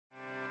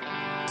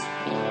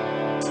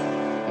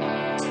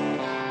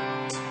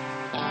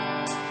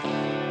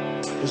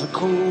There's a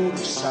code of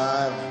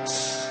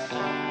silence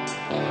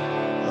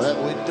that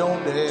we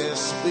don't dare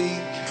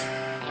speak.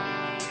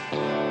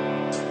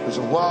 There's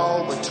a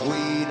wall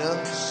between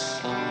us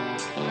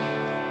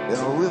and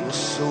a river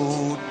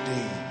so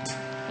deep.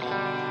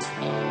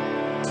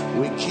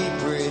 We keep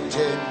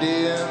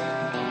pretending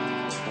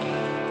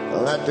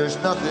that there's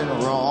nothing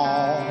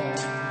wrong.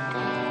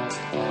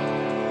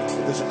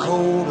 There's a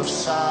code of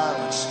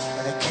silence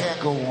and it can't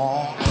go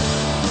on.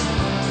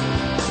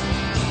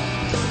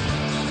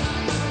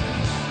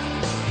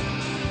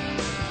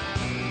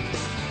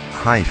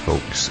 Hi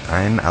folks,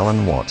 I'm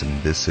Alan Watt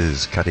and this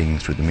is Cutting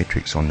Through the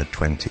Matrix on the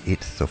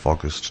 28th of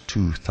August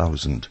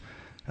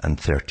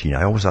 2013.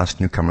 I always ask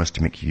newcomers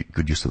to make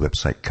good use of the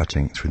website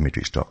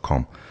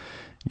cuttingthroughthematrix.com.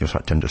 You'll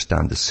start to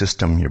understand the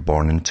system you're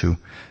born into,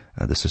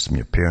 the system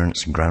your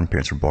parents and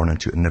grandparents were born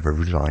into, and never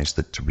realize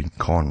that you've been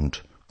conned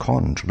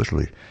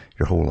literally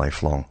your whole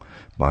life long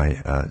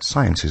by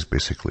sciences,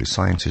 basically,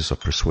 sciences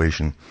of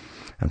persuasion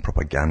and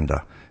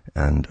propaganda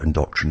and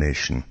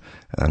indoctrination.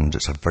 And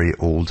it's a very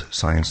old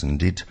science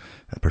indeed,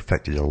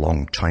 perfected a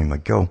long time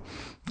ago,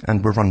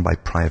 and we're run by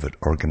private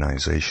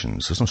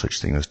organizations. There's no such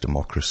thing as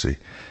democracy.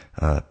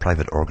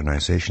 Private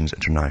organizations,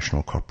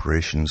 international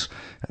corporations,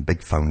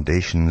 big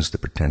foundations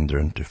that pretend they're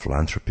into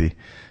philanthropy,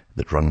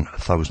 that run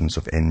thousands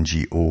of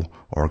NGO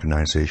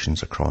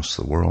organizations across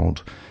the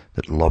world,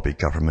 that lobby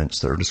governments,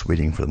 that are just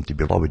waiting for them to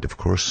be lobbied, of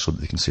course, so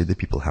that they can say the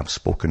people have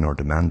spoken or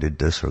demanded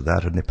this or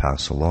that, and they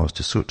pass the laws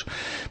to suit.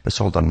 But it's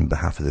all done on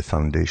behalf of the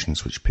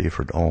foundations which pay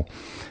for it all.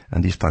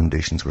 And these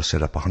foundations were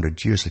set up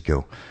 100 years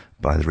ago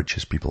by the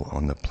richest people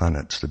on the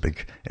planet, the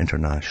big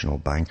international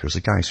bankers,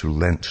 the guys who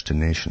lent to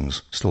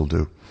nations, still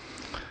do.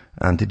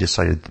 And they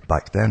decided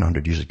back then,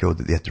 100 years ago,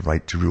 that they had the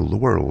right to rule the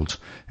world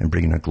and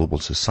bring in a global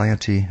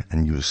society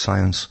and use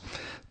science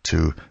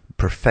to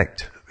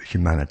perfect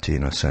humanity,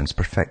 in a sense,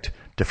 perfect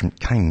different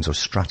kinds of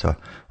strata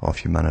of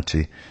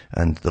humanity,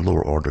 and the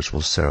lower orders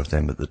will serve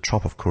them at the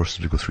top, of course,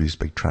 as we go through these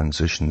big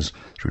transitions,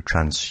 through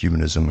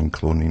transhumanism and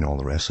cloning and all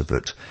the rest of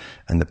it,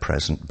 and the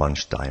present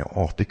bunch die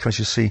off, because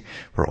you see,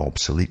 we're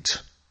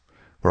obsolete.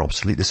 We're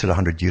obsolete. They said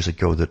 100 years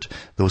ago that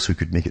those who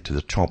could make it to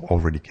the top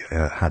already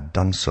had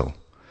done so,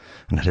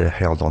 and had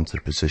held on to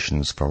their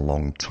positions for a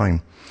long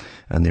time.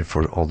 And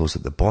therefore all those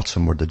at the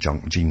bottom were the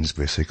junk genes,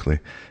 basically,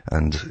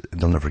 and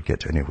they'll never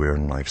get anywhere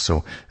in life.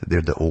 So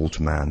they're the old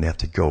man, they have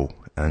to go.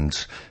 And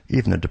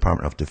even the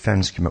Department of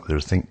Defense came up with their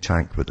think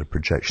tank with their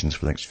projections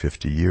for the next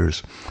 50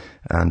 years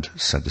and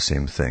said the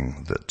same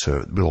thing,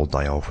 that we'll all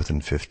die off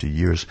within 50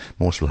 years.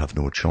 Most will have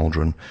no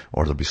children,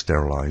 or they'll be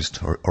sterilized,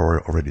 or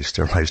already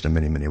sterilized in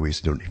many, many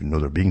ways. They don't even know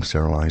they're being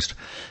sterilized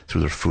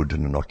through their food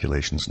and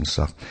inoculations and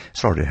stuff.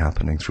 It's already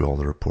happening through all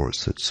the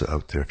reports that's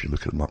out there if you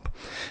look them up.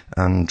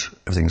 And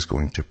everything's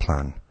going to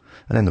plan.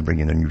 And then they'll bring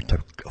in a new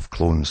type of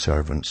clone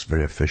servants,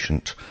 very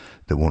efficient,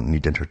 that won't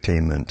need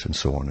entertainment, and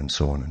so on and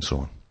so on and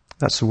so on.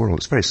 That's the world.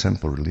 It's very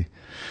simple, really.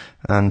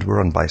 And we're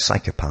run by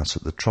psychopaths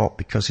at the top,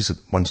 because these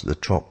ones at the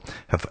top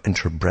have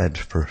interbred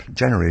for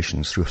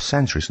generations, through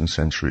centuries and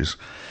centuries,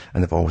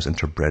 and they've always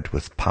interbred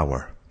with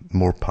power.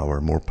 More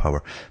power,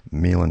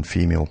 male and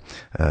female,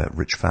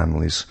 rich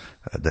families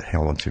that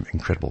held on to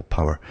incredible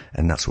power,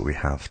 and that's what we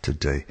have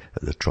today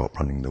at the top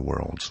running the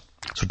world.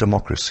 So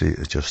democracy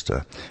is just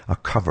a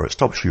cover. It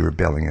stops you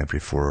rebelling every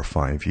 4 or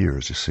 5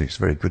 years, you see. It's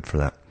very good for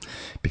that,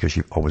 because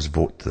you always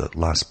vote the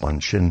last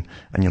bunch in,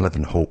 and you live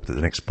in hope that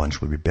the next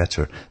bunch will be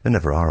better. They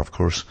never are, of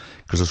course,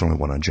 because there's only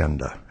one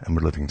agenda, and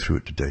we're living through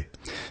it today.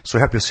 So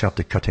help yourself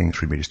to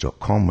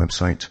cuttingthroughmatrix.com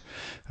website.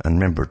 And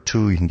remember,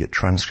 too, you can get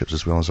transcripts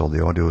as well as all the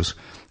audios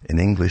in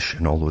English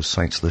and all those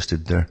sites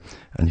listed there.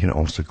 And you can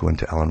also go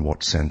into Alan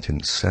Watt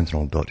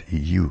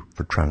Sentinel.eu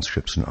for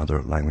transcripts in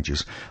other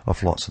languages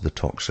of lots of the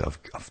talks that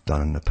I've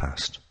done in the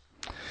past.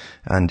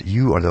 And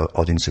you are the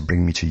audience that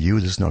bring me to you.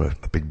 This is not a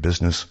big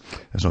business.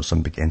 It's not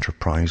some big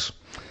enterprise.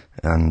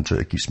 And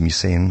it keeps me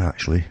sane,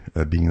 actually,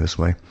 being this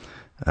way.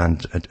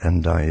 And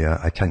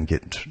I can't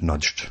get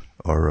nudged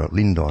or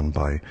leaned on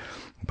by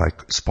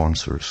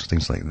sponsors,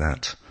 things like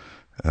that.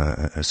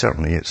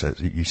 Certainly,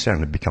 you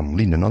certainly become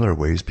lean in other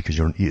ways because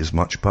you don't eat as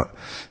much, but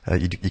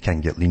you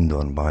can't get leaned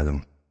on by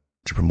them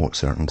to promote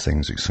certain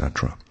things,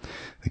 etc.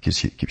 It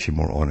keeps you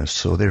more honest.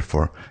 So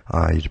therefore,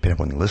 I depend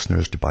upon the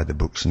listeners to buy the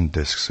books and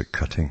discs at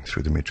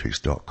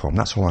cuttingthroughthematrix.com.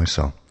 That's all I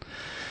sell.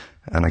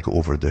 And I go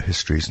over the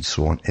histories and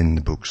so on in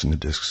the books and the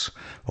discs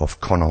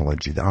of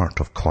conology, the art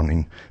of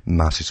conning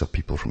masses of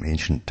people from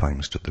ancient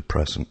times to the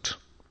present.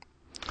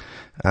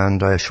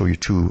 And I show you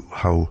too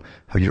how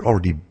you're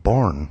already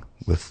born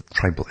with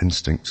tribal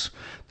instincts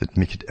that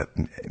make it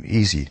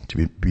easy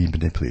to be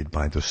manipulated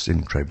by those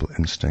same tribal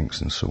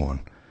instincts and so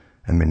on,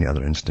 and many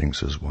other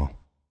instincts as well.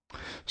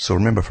 So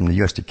remember, from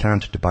the US to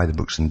Canada, to buy the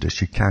books and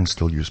discs, you can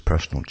still use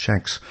personal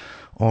checks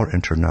or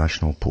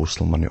international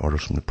postal money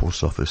orders from the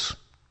post office.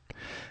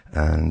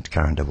 and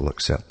Canada will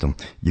accept them.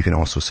 You can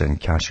also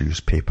send cash or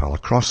use PayPal.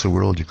 Across the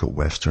world, you've got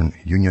Western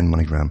Union,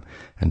 MoneyGram,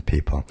 and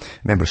PayPal.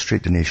 Remember,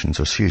 straight donations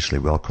are seriously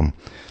welcome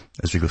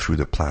as we go through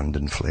the planned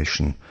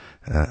inflation,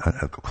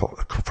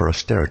 for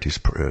austerity's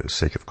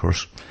sake, of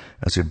course,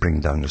 as they bring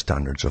down the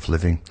standards of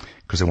living,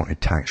 because they want to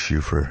tax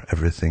you for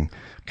everything,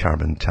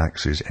 carbon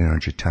taxes,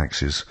 energy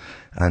taxes,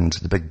 and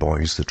the big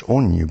boys that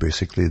own you,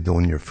 basically, they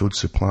own your food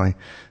supply,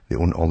 they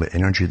own all the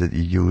energy that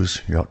you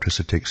use, your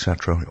electricity,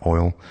 etc.,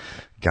 oil,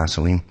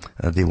 gasoline.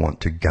 They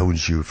want to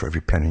gouge you for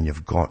every penny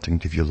you've got and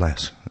give you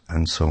less.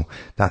 And so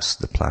that's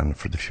the plan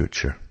for the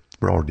future.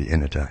 We're already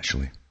in it,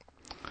 actually.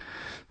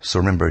 So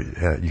remember,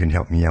 you can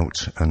help me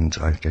out, and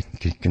I can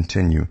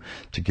continue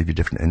to give you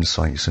different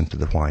insights into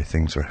the why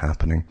things are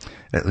happening,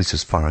 at least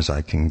as far as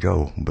I can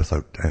go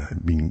without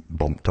being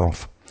bumped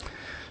off.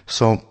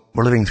 So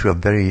we're living through a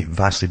very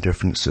vastly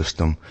different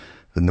system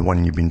than the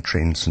one you've been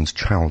trained since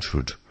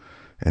childhood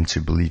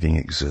into believing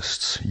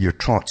exists. You're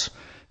taught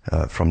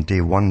from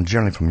day one,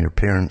 generally from your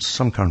parents.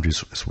 Some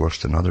countries it's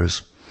worse than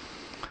others,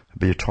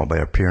 but you're taught by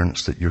your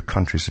parents that your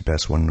country's the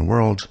best one in the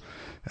world,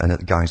 and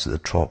that the guys at the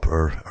top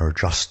are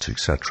just,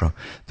 etc.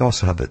 They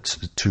also have it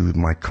to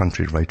my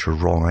country, right or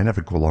wrong. I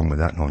never go along with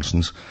that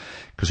nonsense,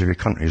 because if your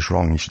country is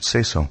wrong, you should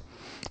say so.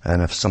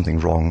 And if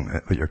something's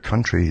wrong with your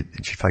country,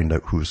 you should find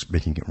out who's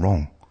making it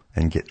wrong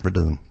and get rid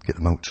of them, get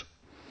them out.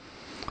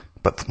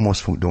 But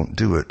most folk don't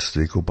do it.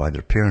 They go by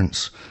their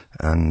parents,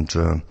 and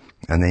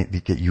they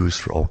get used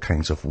for all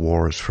kinds of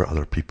wars for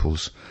other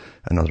people's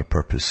and other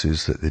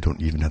purposes that they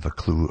don't even have a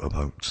clue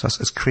about. So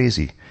it's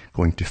crazy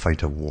going to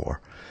fight a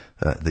war.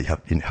 They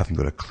haven't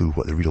got a clue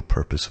what the real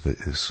purpose of it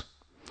is.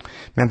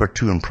 Remember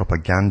too, in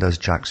propaganda, as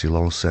Jacques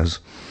Ellul says,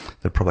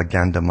 that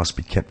propaganda must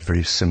be kept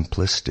very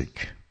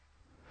simplistic.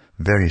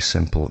 Very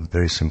simple,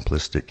 very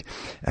simplistic,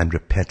 and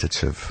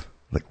repetitive,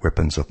 like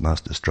weapons of mass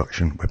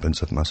destruction,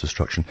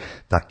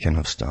 that kind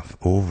of stuff,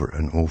 over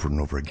and over and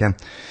over again.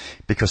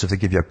 Because if they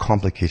give you a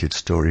complicated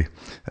story,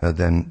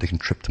 then they can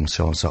trip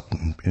themselves up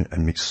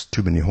and make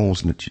too many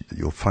holes in it that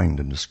you'll find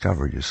and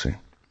discover, you see.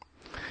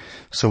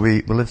 So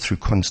we live through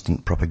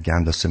constant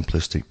propaganda,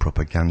 simplistic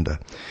propaganda.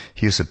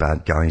 Here's the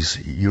bad guys,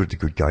 you're the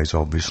good guys,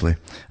 obviously.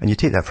 And you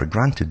take that for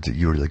granted that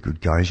you're the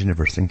good guys. You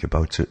never think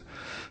about it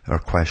or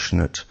question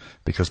it,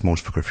 because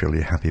most folk are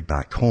fairly happy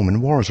back home.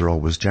 And wars are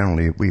always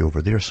generally way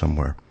over there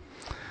somewhere.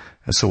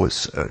 And so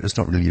it's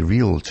not really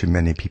real to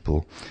many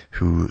people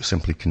who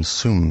simply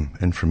consume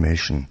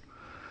information,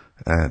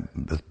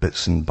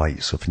 bits and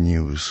bytes of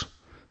news,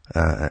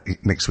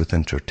 mixed with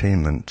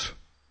entertainment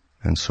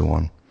and so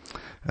on.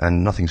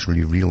 And nothing's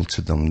really real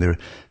to them.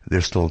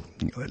 They're still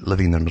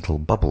living in their little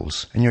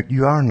bubbles. And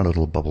you are in a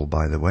little bubble,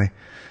 by the way.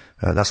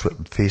 That's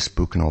what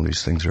Facebook and all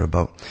these things are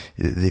about.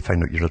 They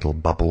find out your little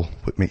bubble,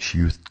 what makes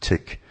you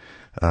tick,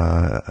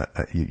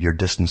 your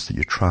distance that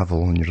you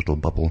travel in your little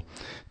bubble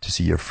to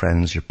see your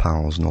friends, your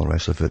pals, and all the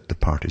rest of it, the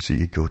parties that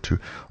you go to,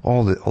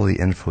 all the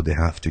info they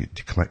have to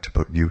collect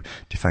about you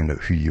to find out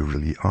who you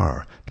really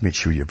are, to make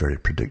sure you're very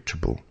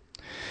predictable.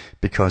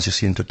 Because you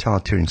see, in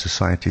totalitarian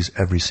societies,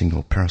 every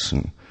single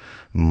person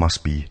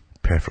must be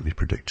perfectly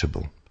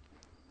predictable.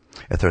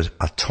 If they're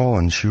at all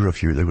unsure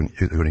of you, they're going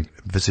to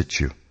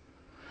visit you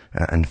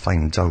and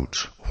find out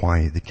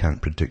why they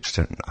can't predict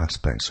certain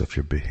aspects of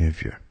your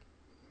behavior.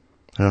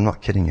 And I'm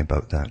not kidding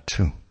about that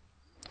too.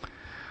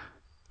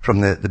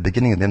 From the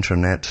beginning of the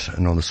internet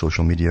and all the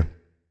social media,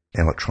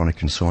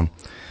 electronic and so on,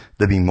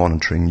 they've been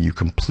monitoring you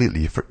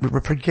completely.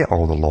 Forget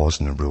all the laws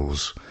and the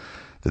rules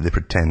that they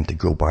pretend to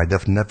go by.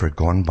 They've never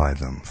gone by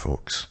them,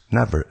 folks.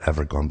 Never,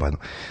 ever gone by them.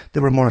 They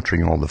were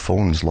monitoring all the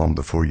phones long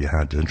before you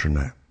had the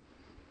internet.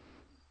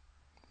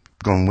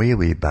 Gone way,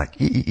 way back,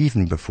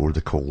 even before the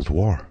Cold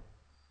War.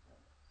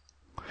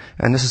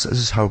 And this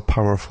is how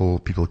powerful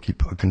people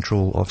keep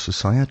control of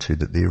society,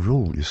 that they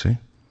rule, you see.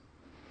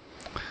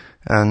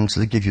 And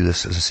they give you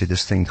this, as I say,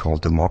 this thing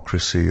called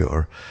democracy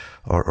or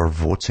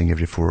voting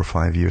every 4 or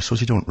 5 years, so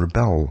as you don't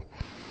rebel.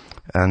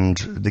 And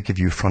they give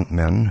you front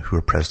men who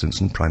are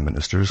presidents and prime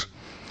ministers,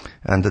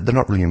 and they're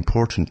not really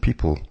important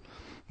people.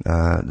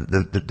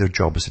 Their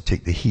job is to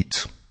take the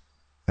heat.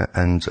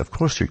 And of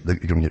course you're going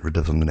to get rid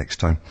of them the next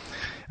time.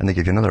 And they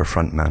give you another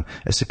front man.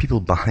 It's the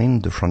people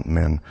behind the front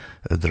men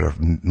that are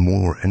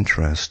more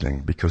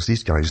interesting, because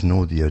these guys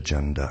know the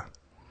agenda.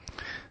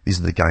 These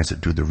are the guys that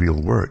do the real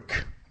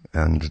work,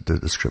 and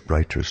the script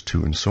writers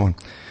too, and so on.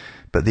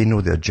 But they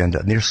know the agenda,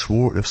 and they've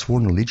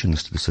sworn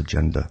allegiance to this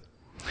agenda.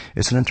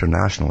 It's an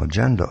international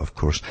agenda, of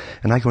course,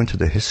 and I go into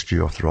the history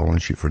of the Royal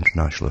Institute for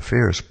International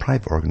Affairs,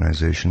 private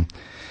organization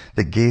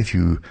that gave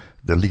you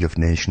the League of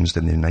Nations,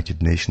 then the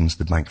United Nations,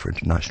 the Bank for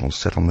International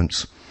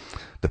Settlements,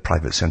 the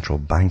private central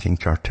banking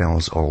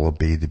cartels all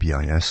obey the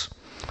BIS,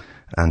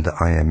 and the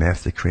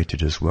IMF they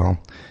created as well,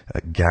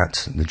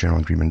 GATT, the General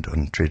Agreement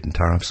on Trade and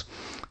Tariffs,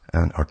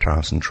 or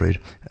Tariffs and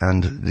Trade,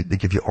 and they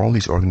give you all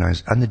these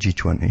organized, and the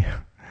G20.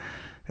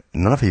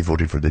 None of you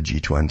voted for the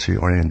G20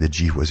 or any of the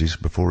G-whizzes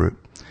before it.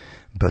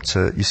 But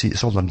you see,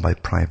 it's all done by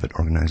private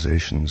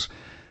organizations,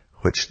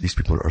 which these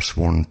people are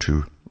sworn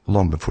to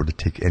long before they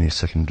take any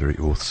secondary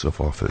oaths of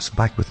office.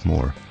 Back with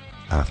more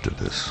after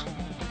this.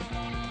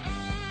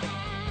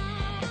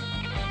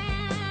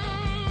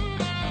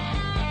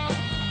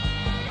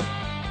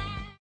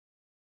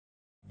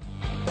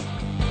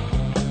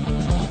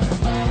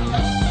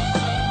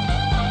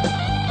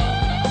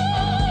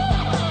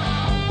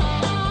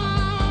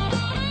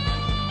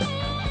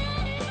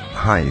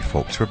 Hi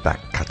folks, we're back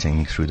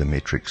cutting through the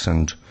matrix,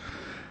 and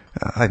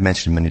I've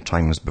mentioned many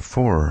times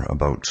before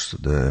about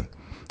the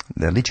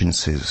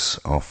allegiances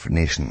of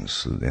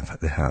nations.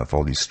 They have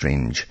all these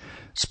strange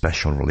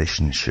special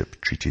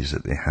relationship treaties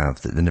that they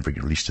have that they never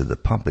get released to the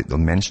public. They'll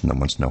mention them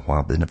once in a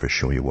while, but they never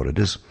show you what it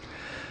is.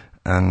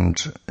 And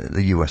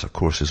the US, of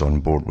course, is on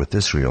board with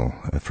Israel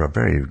for a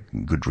very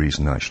good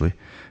reason, actually.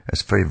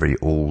 It's very, very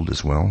old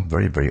as well.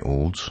 Very, very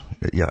old.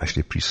 Yeah,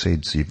 actually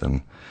precedes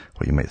even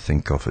what you might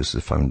think of as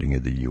the founding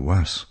of the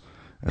US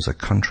as a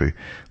country.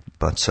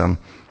 But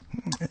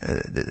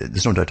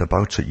there's no doubt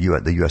about it.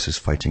 The US is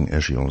fighting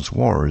Israel's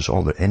wars.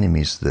 All the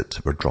enemies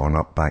that were drawn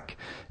up back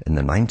in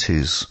the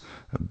 90s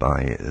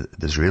by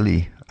the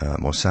Israeli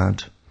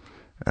Mossad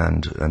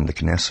and the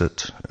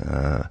Knesset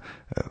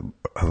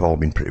have all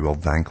been pretty well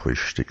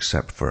vanquished,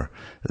 except for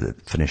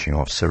finishing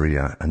off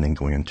Syria and then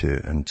going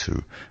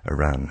into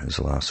Iran is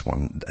the last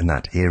one in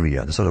that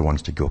area. There's other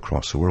ones to go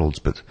across the world,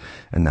 but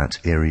in that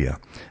area.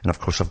 And of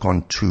course, I've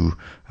gone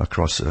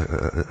across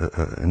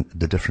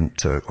the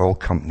different oil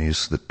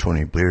companies that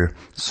Tony Blair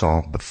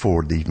saw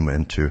before they even went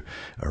into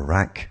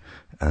Iraq.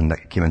 And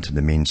that came into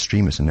the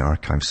mainstream. It's in the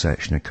archive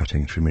section at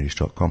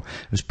cuttingthroughmatrix.com.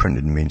 It was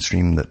printed in the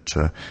mainstream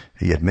that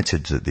he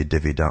admitted that they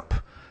divvied up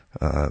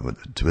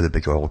with the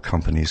big oil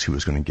companies who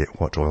was going to get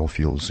what oil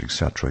fields,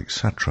 etc.,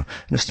 etc.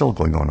 And it's still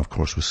going on, of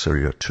course, with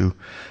Syria too.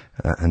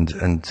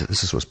 And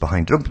this is what's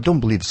behind it. Don't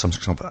believe some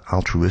sort of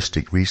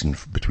altruistic reason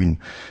between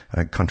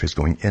countries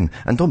going in.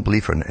 And don't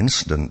believe for an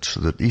instant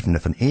that even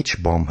if an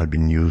H-bomb had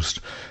been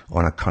used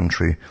on a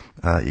country,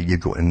 you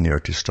go in there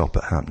to stop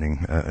it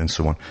happening, and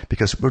so on.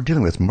 Because we're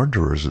dealing with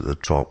murderers at the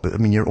top. I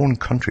mean, your own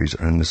countries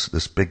are in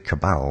this big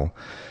cabal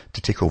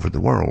to take over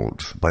the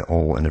world by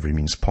all and every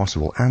means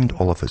possible, and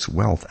all of its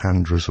wealth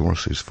and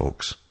resources,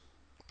 folks.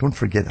 Don't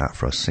forget that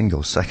for a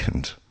single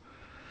second.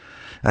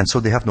 And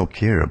so they have no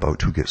care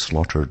about who gets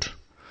slaughtered,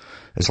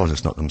 as long as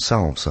it's not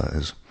themselves, that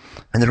is.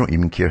 And they don't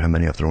even care how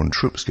many of their own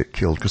troops get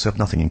killed, because they have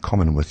nothing in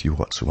common with you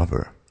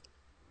whatsoever.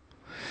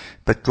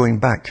 But going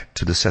back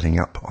to the setting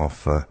up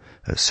of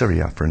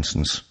Syria, for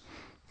instance,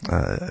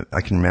 I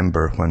can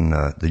remember when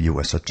the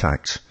US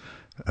attacked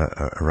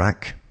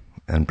Iraq,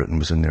 and Britain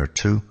was in there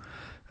too,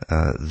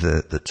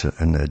 that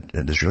in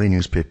the Israeli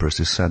newspapers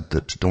they said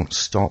that don't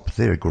stop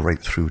there, go right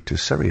through to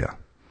Syria.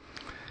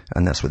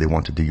 And that's what they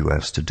wanted the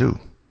US to do.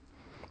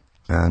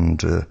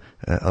 And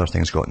other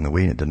things got in the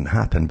way and it didn't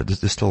happen, but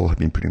they still have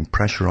been putting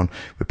pressure on.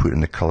 We put in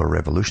the colour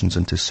revolutions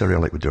into Syria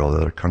like we do all the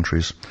other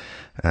countries,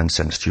 and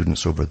sent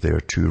students over there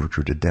to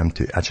recruited them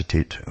to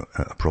agitate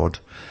abroad.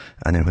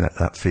 And then when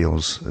that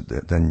fails,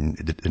 then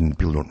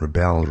people don't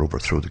rebel or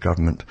overthrow the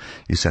government.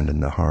 You send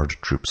in the hard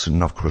troops,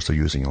 and of course they're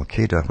using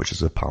Al-Qaeda, which is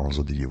the pals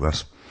of the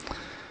US.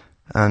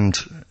 And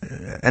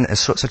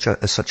it's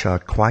such a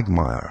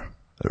quagmire,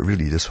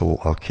 really, this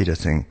whole Al-Qaeda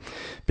thing,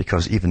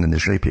 because even in the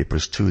Israeli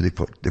papers too, they've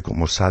got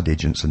Mossad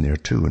agents in there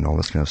too, and all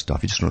this kind of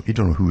stuff. You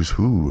don't know who's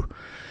who.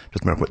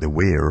 Doesn't matter what they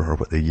wear or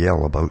what they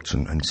yell about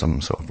in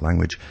some sort of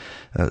language.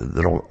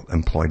 They're all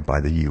employed by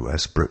the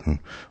US, Britain,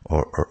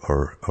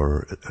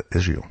 or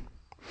Israel.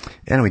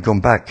 Anyway,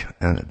 going back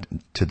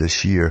to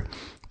this year,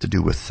 to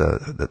do with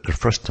the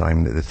first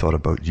time that they thought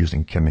about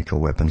using chemical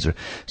weapons. It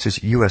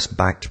says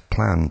US-backed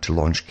plan to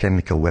launch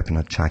chemical weapon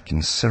attack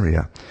in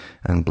Syria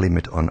and blame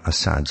it on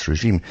Assad's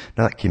regime.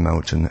 Now that came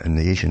out in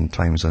the Asian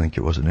Times, I think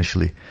it was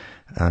initially,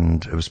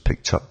 and it was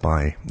picked up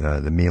by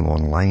the Mail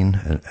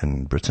Online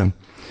in Britain.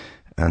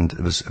 And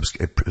it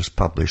was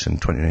published on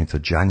 29th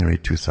of January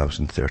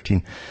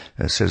 2013.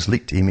 It says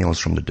leaked emails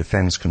from the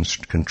defense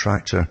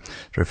contractor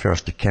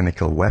refers to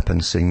chemical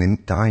weapons,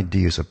 saying the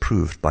idea is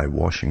approved by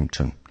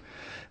Washington.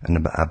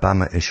 And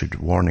Obama issued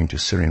warning to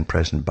Syrian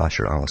President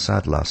Bashar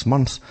al-Assad last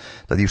month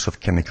that the use of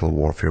chemical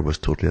warfare was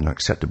totally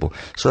unacceptable.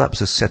 So that was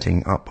the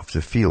setting up of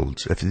the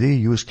fields. If they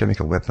use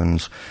chemical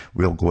weapons,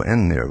 we'll go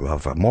in there. We'll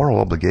have a moral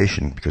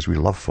obligation because we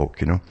love folk,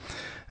 you know.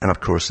 And of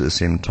course, at the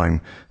same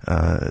time,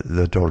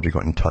 they'd already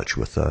got in touch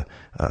with a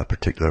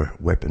particular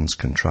weapons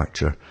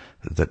contractor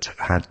that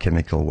had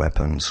chemical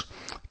weapons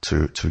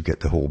to get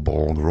the whole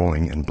ball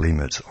rolling and blame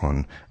it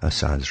on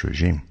Assad's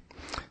regime.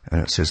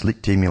 And it says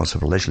leaked emails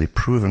have allegedly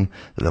proven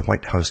that the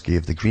White House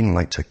gave the green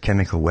light to a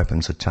chemical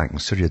weapons attack in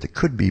Syria that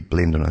could be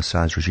blamed on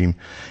Assad's regime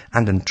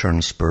and in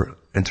turn spur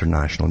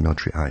international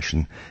military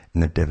action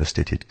in the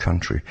devastated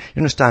country. You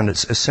understand,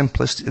 it's as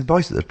simplistic. The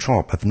boys at the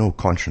top have no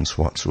conscience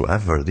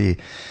whatsoever. These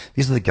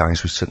are the guys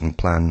who sit and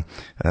plan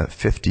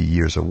 50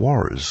 years of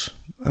wars.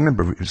 I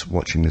remember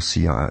watching the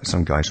CIA,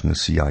 some guys from the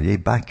CIA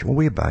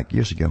way back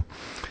years ago,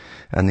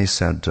 and they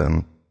said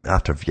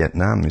after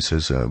Vietnam, he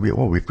says,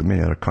 we've got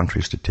many other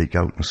countries to take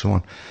out and so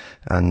on.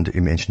 And he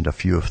mentioned a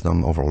few of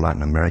them over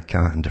Latin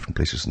America and different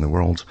places in the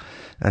world.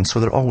 And so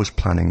they're always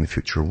planning the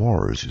future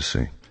wars, you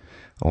see,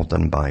 all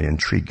done by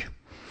intrigue.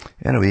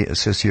 Anyway, it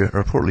says here, a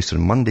report released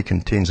on Monday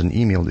contains an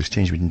email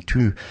exchange between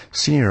two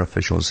senior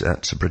officials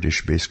at a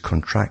British-based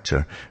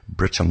contractor,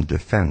 Britam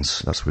Defence,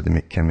 that's where they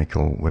make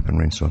chemical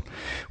weaponry and so on,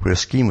 where a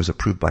scheme was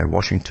approved by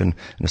Washington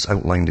and is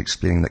outlined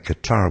explaining that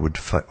Qatar would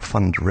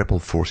fund rebel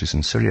forces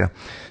in Syria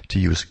to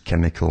use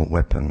chemical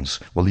weapons.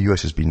 Well, the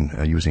US has been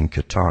using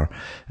Qatar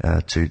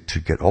to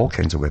get all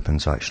kinds of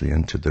weapons actually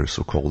into their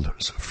so-called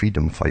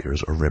freedom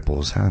fighters or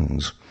rebels'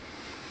 hands.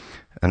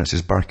 And it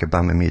says Barack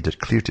Obama made it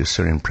clear to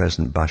Syrian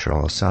President Bashar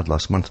al-Assad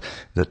last month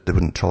that they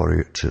wouldn't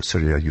tolerate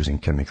Syria using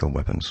chemical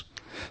weapons.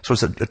 So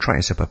it's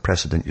trying to set up a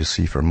precedent, you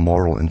see, for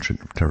moral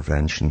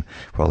intervention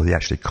while they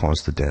actually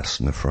caused the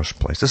deaths in the first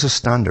place. This is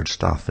standard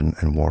stuff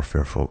in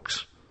warfare,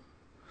 folks,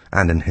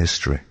 and in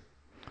history.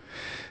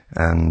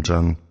 And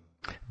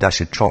they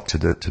actually talked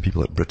to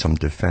people at Britam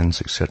Defence,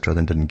 etc.,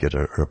 then didn't get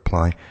a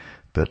reply.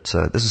 But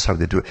this is how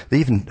they do it. They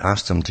even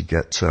asked them to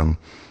get...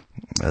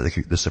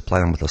 They supply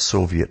them with a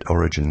Soviet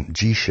origin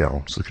G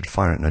shell, so they could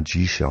fire it in a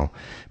G shell,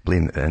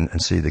 blame it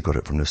and say they got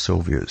it from the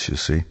Soviets, you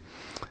see.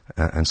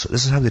 And so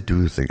this is how they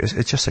do things.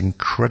 It's just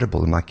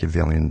incredible, the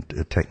Machiavellian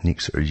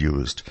techniques that are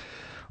used,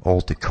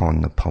 all to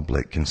con the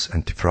public and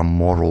for a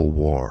moral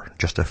war,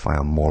 justify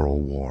a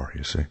moral war,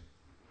 you see.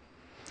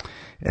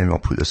 And I'll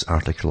put this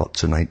article up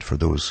tonight for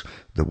those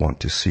that want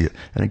to see it.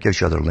 And it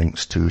gives you other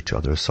links too, to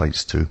other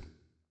sites too.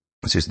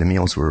 It says the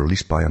mails were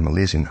released by a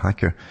Malaysian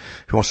hacker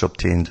who also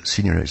obtained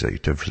senior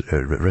executive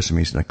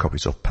resumes and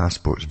copies of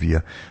passports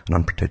via an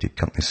unprotected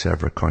company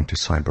server, according to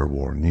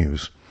Cyberwar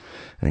News.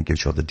 And it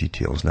gives you all the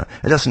details now.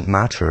 It doesn't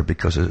matter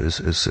because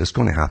it's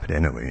going to happen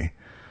anyway.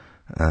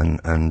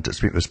 And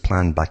it was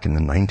planned back in the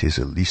 90s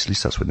at least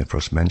that's when they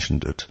first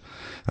mentioned it.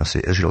 I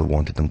say Israel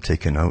wanted them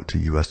taken out, the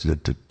US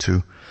did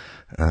too.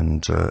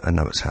 And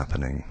now it's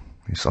happening.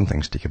 Some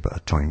things take a bit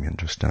of time, you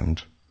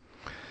understand,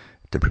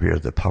 to prepare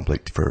the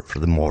public for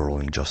the moral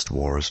and just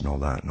wars and all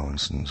that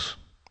nonsense.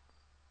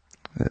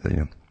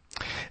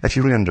 If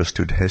you really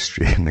understood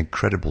history and the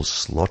incredible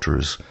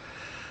slaughters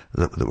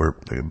that were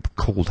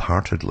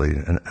cold-heartedly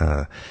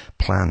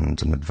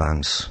planned in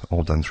advance,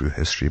 all done through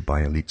history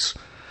by elites,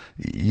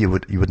 you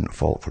wouldn't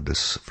fall for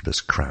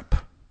this crap.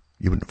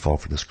 You wouldn't fall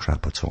for this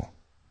crap at all.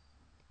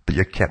 But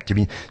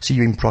you've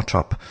been brought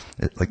up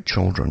like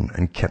children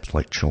and kept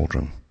like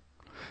children.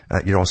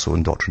 You're also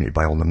indoctrinated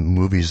by all the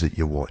movies that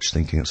you watch,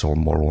 thinking it's all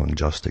moral and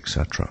just,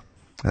 etc.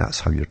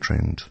 That's how you're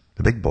trained.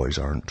 The big boys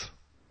aren't.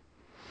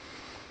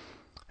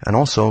 And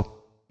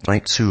also,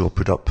 tonight too, I'll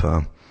put up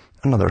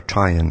another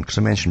tie-in, because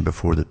I mentioned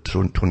before that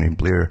Tony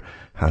Blair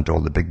had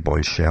all the big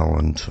boys, Shell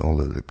and all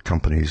the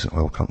companies,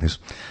 oil companies,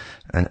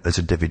 and as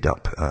a divvied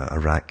up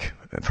Iraq,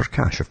 for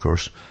cash, of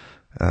course,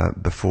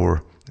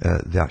 before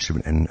they actually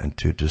went in and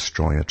to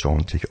destroy it all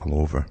and take it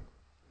all over.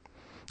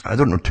 I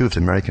don't know too if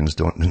the Americans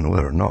don't know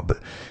it or not, but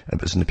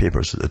it was in the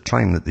papers at the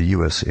time that the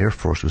US Air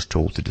Force was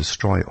told to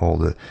destroy all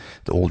the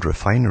old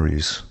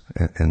refineries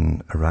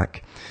in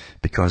Iraq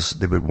because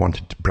they would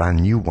wanted brand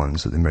new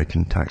ones that the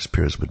American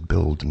taxpayers would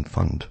build and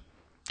fund.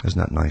 Isn't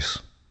that nice?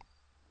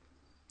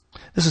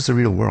 This is the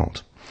real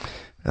world.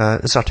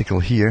 This article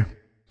here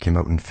came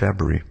out in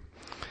February,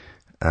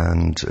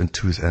 and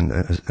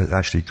it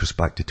actually goes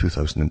back to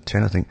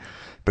 2010, I think.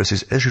 But it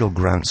says Israel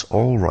grants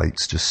all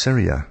rights to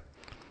Syria.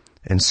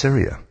 In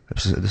Syria,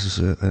 this is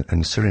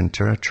in Syrian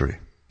territory,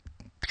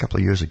 a couple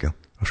of years ago,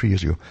 or 3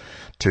 years ago,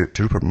 to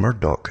Rupert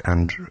Murdoch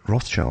and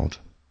Rothschild.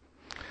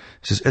 It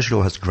says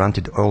Israel has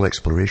granted oil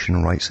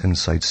exploration rights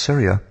inside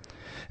Syria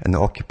and the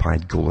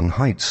occupied Golan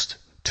Heights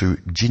to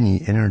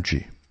Genie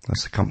Energy.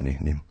 That's the company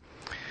name.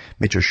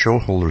 Major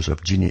shareholders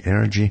of Genie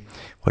Energy,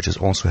 which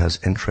also has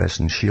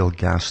interest in shale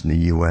gas in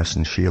the US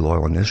and shale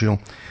oil in Israel,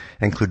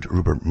 include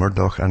Rupert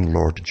Murdoch and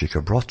Lord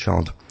Jacob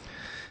Rothschild.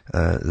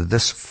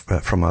 This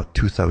from a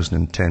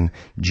 2010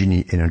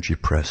 Genie Energy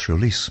press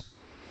release.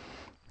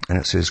 And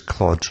it says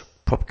Claude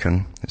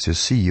Popkin, it says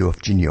CEO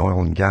of Genie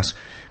Oil and Gas,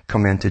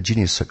 commented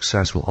Genie's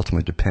success will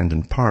ultimately depend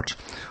in part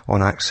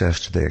on access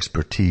to the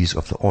expertise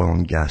of the oil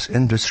and gas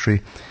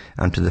industry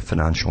and to the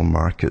financial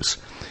markets.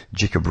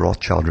 Jacob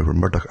Rothschild and Rupert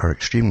Murdoch are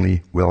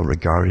extremely well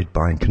regarded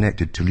by and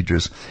connected to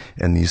leaders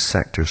in these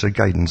sectors. Their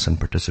guidance and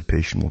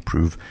participation will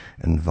prove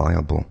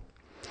invaluable.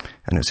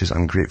 And it says,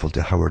 I'm grateful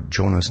to Howard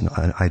Jonas and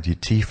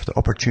IDT for the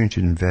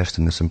opportunity to invest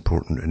in this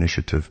important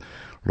initiative,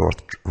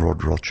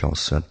 Lord Rothschild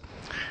said.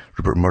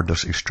 Rupert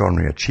Murdoch's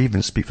extraordinary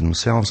achievements speak for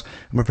themselves,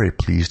 and we're very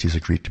pleased he's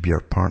agreed to be our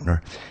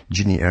partner.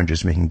 Genie Energy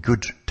is making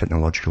good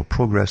technological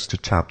progress to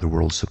tap the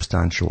world's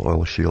substantial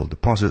oil shale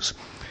deposits,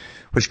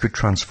 which could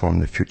transform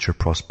the future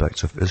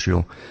prospects of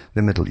Israel,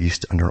 the Middle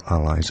East, and our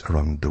allies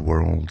around the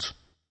world.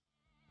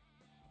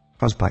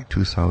 That was back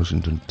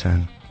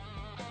 2010.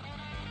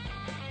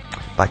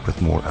 Back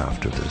with more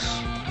after this.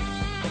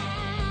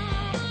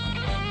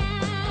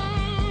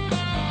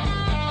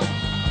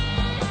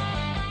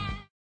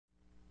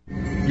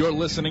 You're You're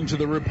listening to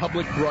the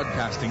Republic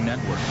Broadcasting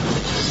Network.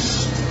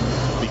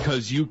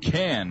 Because you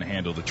can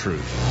handle the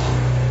truth.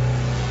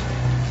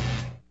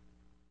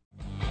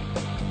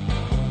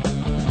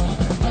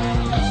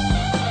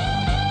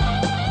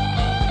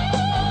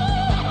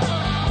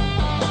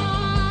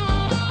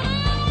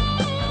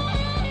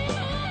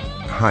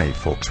 Hi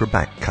folks, we're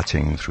back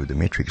cutting through the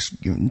matrix,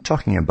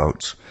 talking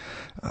about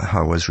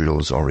how Israel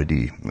is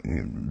already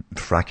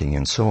fracking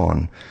and so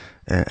on,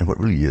 and what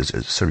really is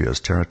Syria's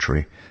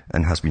territory,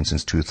 and has been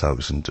since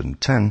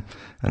 2010,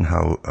 and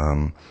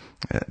how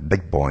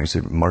big boys,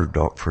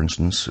 Murdoch for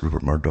instance,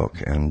 Rupert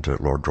Murdoch and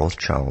Lord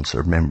Rothschild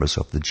are members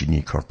of the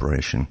Genie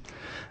Corporation,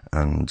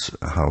 and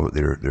how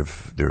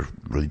they're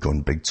really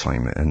going big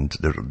time, and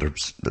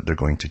they're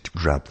going to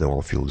grab the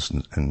oil fields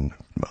and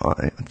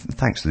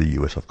thanks to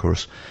the US, of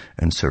course,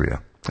 in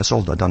Syria. It's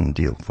all a done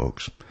deal,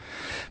 folks.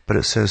 But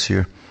it says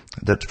here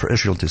that for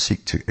Israel to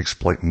seek to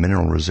exploit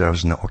mineral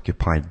reserves in the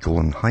occupied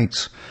Golan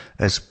Heights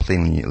is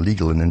plainly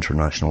illegal in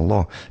international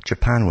law.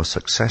 Japan was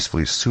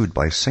successfully sued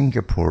by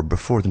Singapore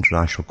before the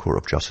International Court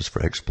of Justice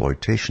for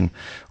exploitation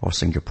of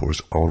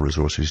Singapore's oil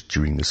resources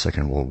during the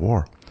Second World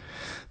War.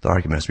 The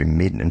argument has been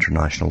made in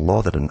international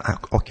law that an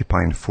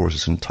occupying force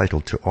is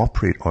entitled to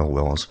operate oil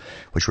wells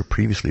which were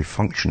previously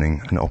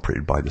functioning and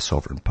operated by the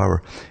sovereign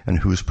power, and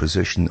whose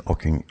position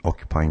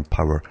occupying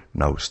power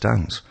now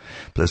stands.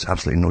 But there's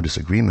absolutely no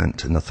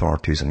disagreement in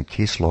authorities and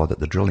case law that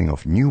the drilling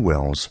of new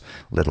wells,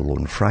 let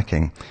alone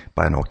fracking,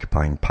 by an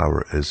occupying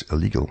power is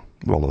illegal.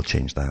 Well, they'll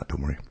change that,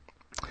 don't worry.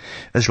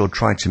 Israel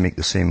tried to make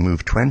the same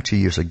move 20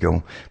 years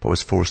ago, but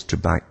was forced to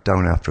back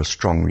down after a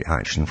strong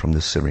reaction from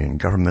the Syrian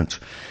government,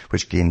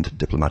 which gained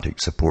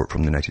diplomatic support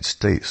from the United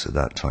States at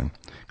that time,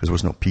 because there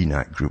was no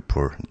PNAC group,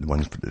 or the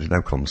ones that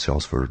now call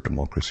themselves for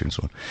democracy and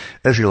so on.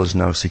 Israel is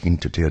now seeking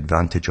to take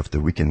advantage of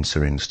the weakened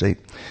Syrian state.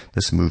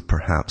 This move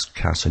perhaps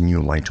casts a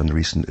new light on the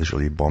recent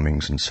Israeli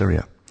bombings in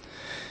Syria.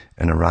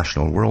 In a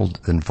rational world,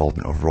 the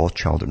involvement of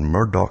Rothschild and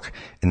Murdoch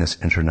in this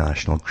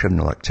international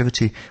criminal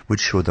activity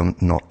would show them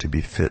not to be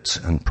fit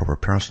and proper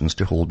persons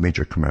to hold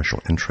major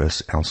commercial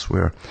interests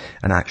elsewhere,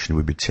 and action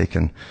would be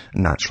taken.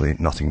 Naturally,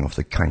 nothing of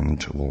the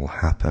kind will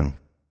happen.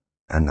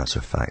 And that's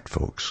a fact,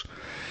 folks.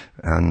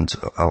 And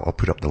I'll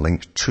put up the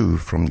link too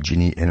from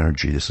Genie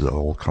Energy. This is an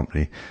oil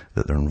company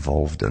that they're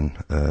involved in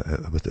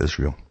with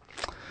Israel.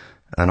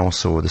 And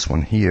also this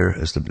one here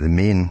is the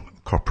main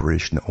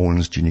corporation that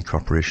owns Genie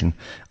Corporation,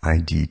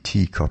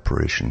 IDT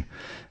Corporation.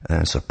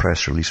 It's a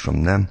press release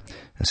from them.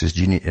 It says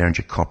Genie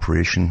Energy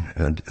Corporation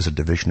is a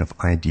division of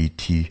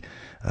IDT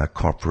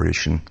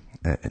Corporation,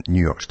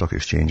 New York Stock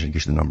Exchange, in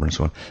case of the number and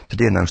so on.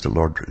 Today announced that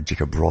Lord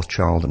Jacob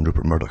Rothschild and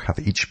Rupert Murdoch have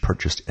each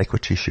purchased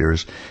equity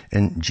shares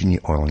in Genie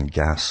Oil and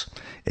Gas,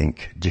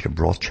 Inc. Jacob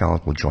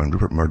Rothschild will join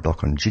Rupert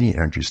Murdoch on Genie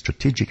Energy's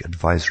Strategic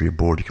Advisory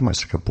Board. You can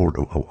imagine like a board,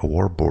 a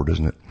war board,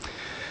 isn't it?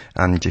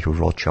 And Jacob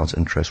Rothschild's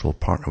interests will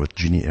partner with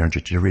Genie Energy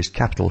to raise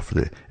capital for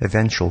the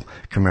eventual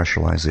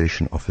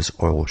commercialization of his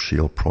oil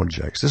shale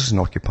projects. This is an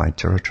occupied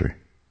territory.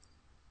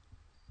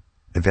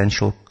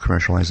 Eventual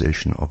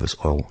commercialization of his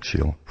oil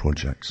shale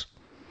projects.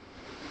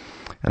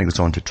 And he goes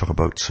on to talk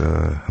about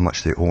how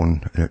much they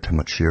own, how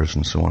much shares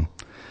and so on.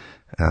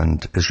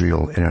 And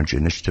Israel Energy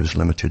Initiatives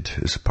Limited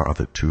is a part of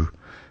it too,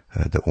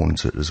 that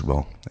owns it as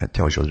well. It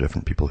tells you all the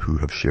different people who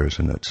have shares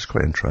in it. It's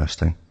quite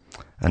interesting.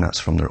 And that's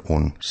from their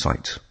own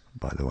site,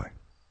 by the way.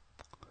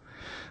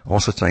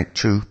 Also tonight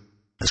too,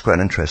 it's quite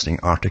an interesting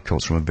article.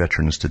 It's from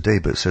Veterans Today,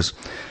 but it says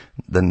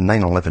the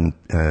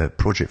 9/11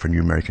 Project for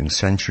New American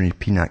Century,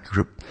 PNAC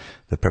group,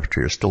 the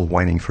perpetrator is still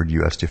whining for the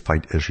US to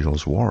fight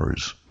Israel's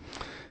wars.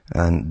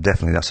 And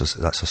definitely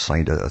that's a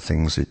side of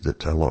things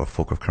that a lot of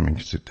folk are coming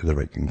to the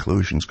right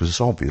conclusions, because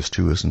it's obvious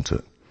too, isn't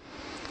it?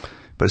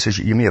 But it says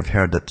you may have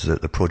heard that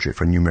the Project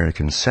for a New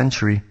American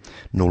Century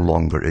no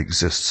longer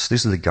exists.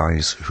 These are the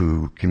guys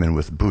who came in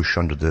with Bush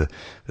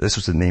this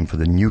was the name for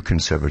the new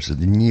conservatives,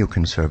 the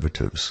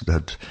neoconservatives.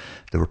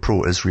 They were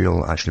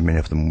pro-Israel. Actually, many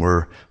of them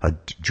had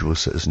dual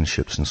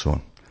citizenships and so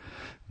on.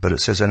 But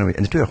it says anyway,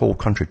 and they took a whole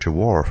country to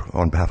war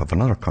on behalf of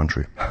another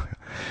country.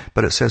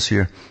 But it says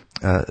here,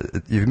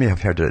 you may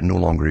have heard that it no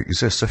longer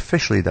exists.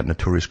 Officially, that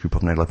notorious group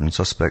of 9/11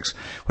 suspects,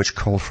 which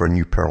called for a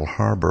new Pearl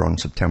Harbor on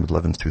September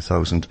 11th,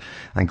 2000,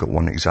 and got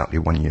one exactly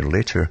 1 year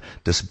later,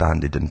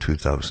 disbanded in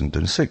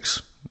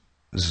 2006.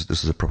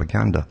 This is a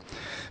propaganda.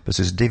 But it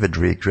says David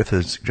Ray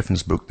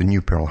Griffin's book, The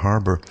New Pearl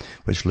Harbor,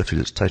 which lifted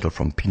its title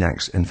from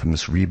PNAC's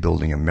infamous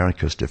Rebuilding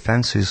America's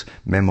Defenses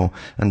memo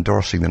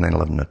endorsing the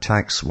 9/11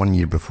 attacks 1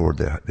 year before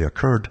they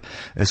occurred,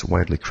 is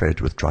widely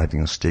credited with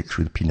driving a stake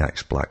through the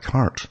PNAC's black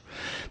heart.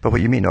 But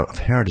what you may not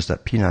have heard is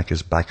that PNAC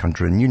is back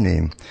under a new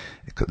name,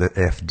 the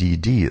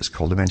FDD it's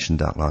called. I mentioned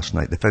that last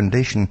night. The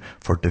Foundation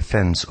for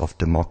Defense of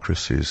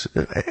Democracies.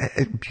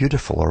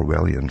 Beautiful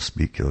Orwellian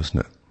speak, isn't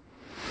it?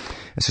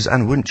 It says,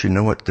 and wouldn't you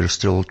know it, they're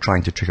still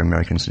trying to trick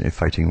Americans into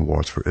fighting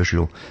wars for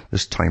Israel.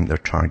 This time their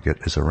target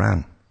is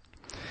Iran.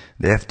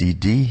 The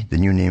FDD, the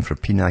new name for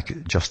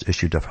PNAC, just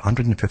issued a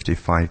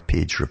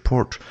 155-page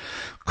report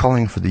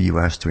calling for the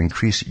US to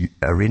increase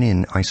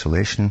Iranian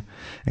isolation,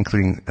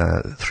 including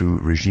through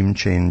regime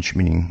change,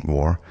 meaning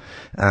war,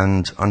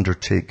 and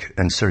undertake,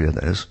 in Syria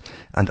that is,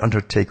 and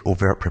undertake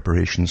overt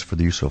preparations for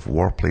the use of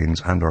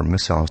warplanes and or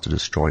missiles to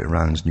destroy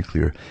Iran's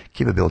nuclear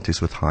capabilities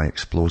with high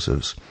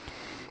explosives.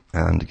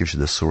 And it gives you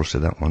the source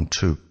of that one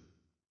too.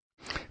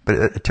 But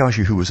it tells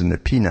you who was in the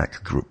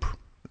PNAC group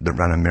that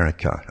ran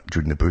America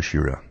during the Bush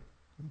era,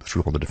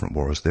 through all the different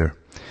wars there.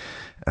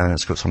 And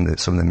it's got some of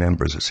the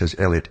members. It says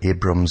Elliot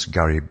Abrams,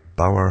 Gary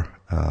Bauer,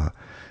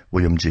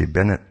 William J.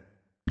 Bennett,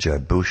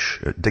 Jeb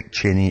Bush, Dick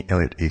Cheney,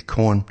 Elliot A.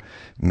 Cohen,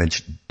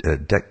 Midge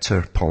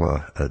Decter,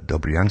 Paula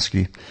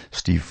Dobriansky,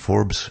 Steve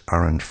Forbes,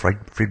 Aaron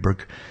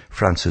Friedberg,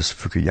 Francis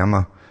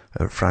Fukuyama,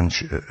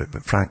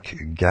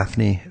 Frank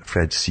Gaffney,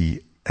 Fred C.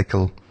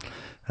 Ickel,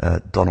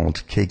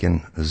 Donald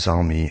Kagan,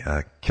 Zalmi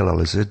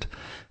Kilalizid,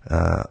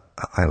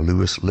 I.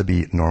 Lewis,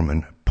 Libby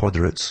Norman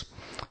Podritz,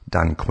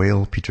 Dan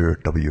Quayle, Peter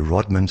W.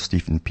 Rodman,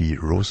 Stephen P.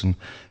 Rosen,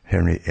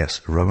 Henry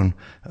S. Rowan,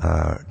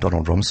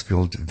 Donald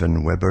Rumsfeld,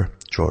 Vin Weber,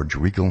 George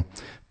Regal,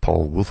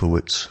 Paul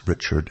Wolfowitz,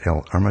 Richard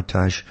L.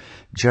 Armitage,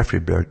 Jeffrey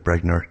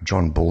Bregner,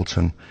 John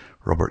Bolton,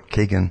 Robert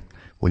Kagan,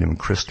 William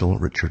Crystal,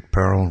 Richard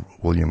Pearl,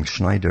 William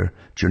Schneider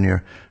Jr.,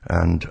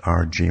 and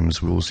R.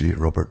 James Woolsey,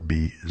 Robert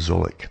B.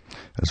 Zolik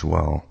as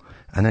well.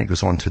 And then it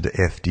goes on to the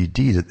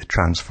FDD that they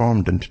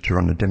transformed into to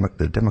run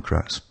the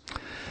Democrats.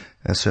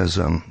 It says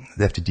the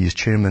FDD's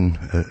chairman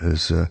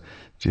is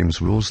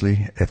James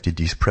Woolsey,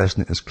 FDD's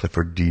president is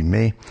Clifford D.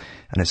 May,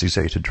 and its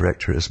executive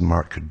director is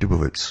Mark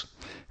Dubowitz.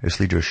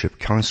 Its leadership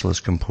council is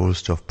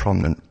composed of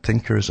prominent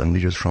thinkers and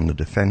leaders from the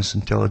defense,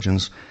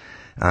 intelligence,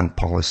 and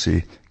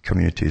policy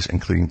communities,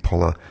 including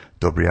Paula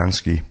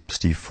Dobriansky,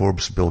 Steve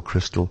Forbes, Bill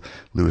Kristol,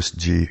 Louis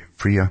J.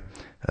 Freya,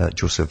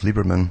 Joseph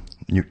Lieberman,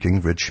 Newt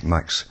Gingrich,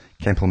 Max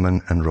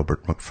Kempelman, and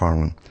Robert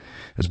McFarlane.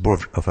 Its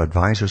board of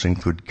advisors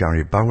include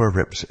Gary Bauer,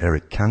 Reps.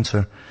 Eric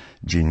Cantor,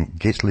 Gene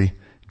Gately,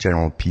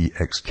 General P.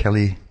 X.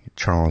 Kelly,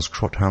 Charles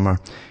Krothammer,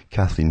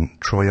 Kathleen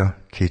Troya,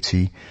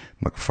 K.T.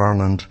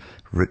 McFarland,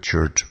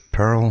 Richard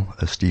Pearl,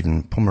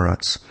 Stephen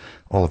Pomeratz,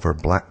 Oliver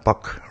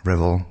Blackbuck,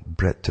 Revel,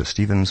 Brett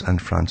Stevens, and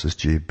Francis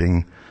J.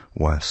 Bing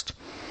West.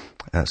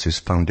 It's his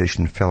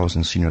foundation fellows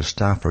and senior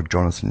staff are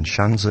Jonathan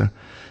Shanza,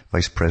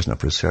 Vice President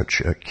of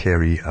Research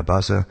Kerry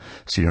Abaza,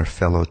 Senior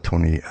Fellow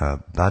Tony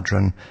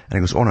Badran, and it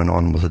goes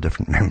on with the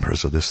different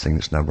members of this thing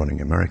that's now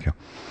running America.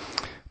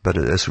 But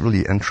it's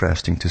really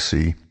interesting to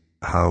see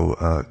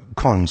how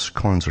cons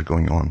are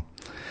going on.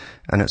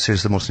 And it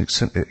says the most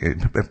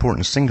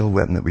important single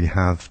weapon that we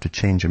have to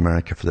change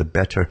America for the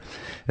better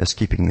is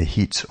keeping the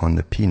heat on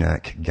the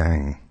PNAC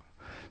gang.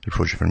 The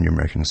Project for a New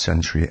American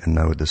Century, and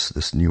now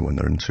this new one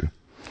they're into.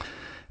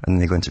 And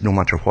they're going to, no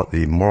matter what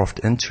they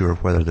morphed into or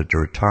whether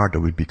they're retired or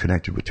would be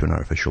connected to an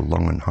artificial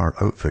lung and heart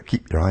outfit,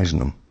 keep your eyes on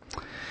them.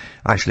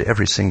 Actually,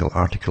 every single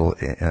article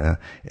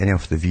any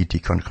of the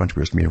VT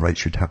contributors may write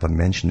should have a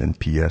mention in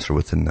PS or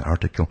within the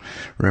article.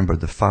 Remember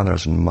the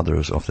fathers and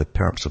mothers of the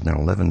perps of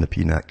 9/11, the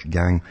PNAC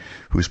gang,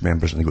 whose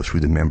members, and they go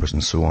through the members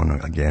and so on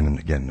again and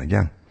again and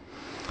again.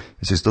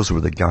 It says those were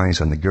the guys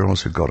and the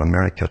girls who got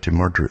America to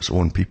murder its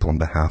own people on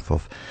behalf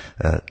of,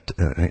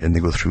 and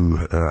they go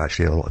through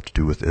actually a lot to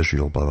do with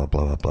Israel, blah, blah,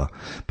 blah, blah, blah.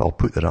 But I'll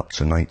put that up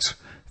tonight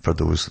for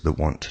those that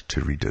want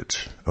to read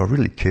it or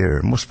really care.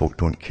 Most folk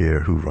don't care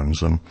who runs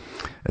them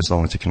as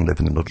long as they can live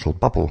in a little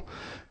bubble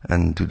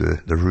and do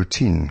the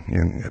routine,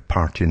 you know,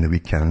 party in the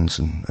weekends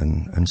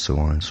and so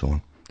on and so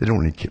on. They don't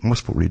really care.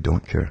 Most folk really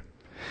don't care.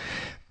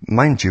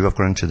 Mind you, I've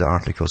gone into the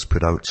articles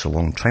put out a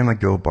long time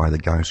ago by the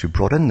guys who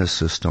brought in this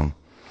system.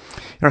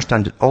 You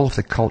understand that all of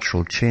the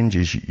cultural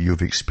changes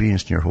you've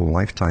experienced in your whole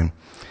lifetime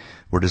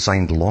were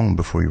designed long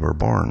before you were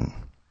born,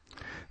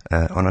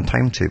 on a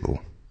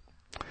timetable,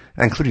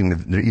 including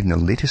even the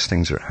latest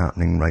things that are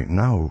happening right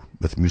now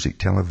with music,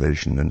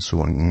 television, and so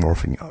on,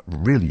 morphing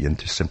really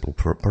into simple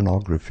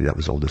pornography. That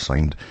was all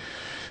designed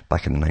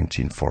back in the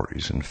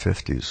 1940s and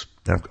 50s.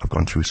 I've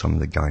gone through some of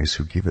the guys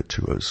who gave it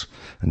to us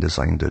and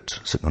designed it,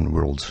 sitting on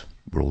world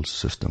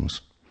systems.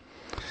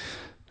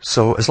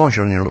 So as long as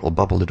you're in your little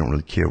bubble, they don't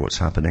really care what's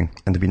happening,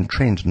 and they've been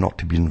trained not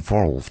to be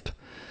involved.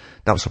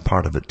 That was a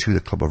part of it too. The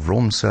Club of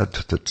Rome said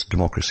that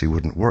democracy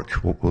wouldn't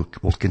work.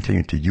 We'll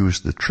continue to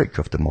use the trick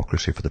of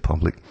democracy for the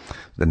public,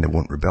 then they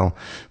won't rebel.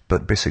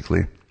 But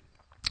basically,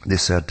 they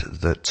said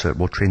that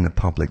we'll train the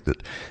public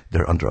that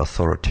they're under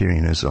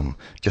authoritarianism.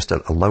 Just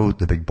allow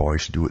the big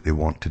boys to do what they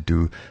want to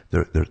do.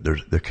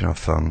 They're kind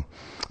of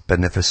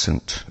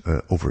beneficent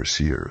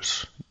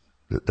overseers.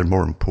 They're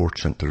more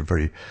important. They're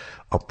very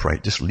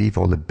upright. Just leave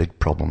all the big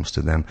problems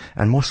to them.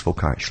 And most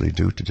folk actually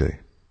do today.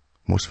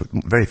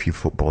 Very few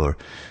folk bother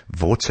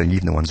voting,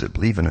 even the ones that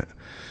believe in it.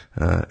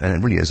 And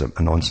it really is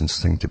a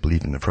nonsense thing to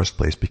believe in the first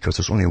place, because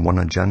there's only one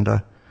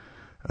agenda.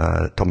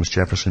 Thomas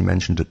Jefferson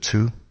mentioned it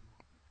too.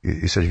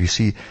 He said, if you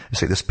see,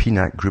 it's like this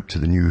PNAC group to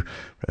the new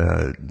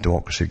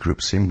democracy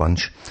group, same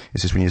bunch. He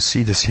says, when you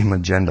see the same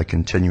agenda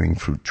continuing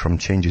from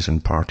changes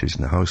in parties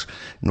in the House,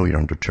 know you're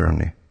under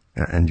tyranny.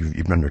 And you've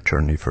been an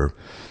attorney for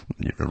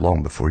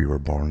long before you were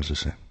born, as I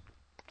say.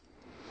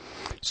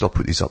 So I'll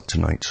put these up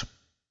tonight.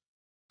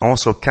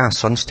 Also,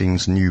 Cass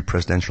Sunstein's new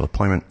presidential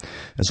appointment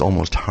is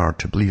almost hard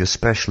to believe,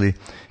 especially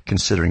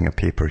considering a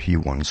paper he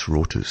once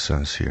wrote, it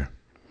says here.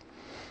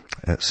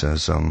 It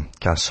says,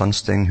 Cass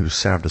Sunstein, who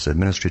served as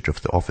administrator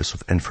of the Office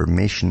of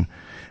Information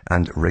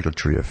and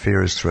Regulatory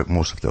Affairs throughout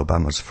most of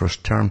Obama's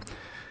first term.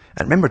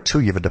 And remember, too,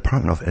 you have a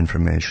Department of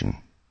Information.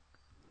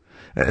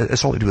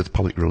 It's all to do with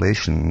public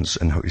relations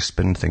and how you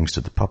spin things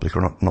to the public,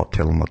 or not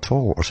tell them at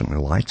all, or simply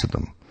lie to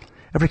them.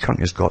 Every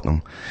country's got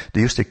them.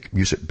 They used to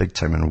use it big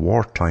time in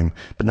wartime,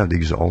 but now they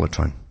use it all the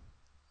time.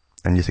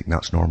 And you think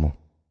that's normal.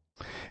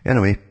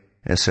 Anyway,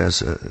 it says,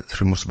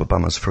 through most of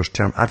Obama's first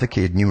term,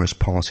 advocated numerous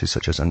policies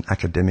such as an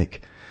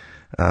academic,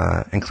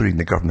 including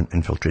the government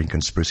infiltrating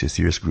conspiracy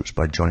theorist groups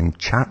by joining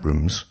chat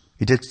rooms.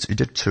 He did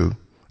too.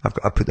 I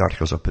put the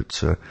articles up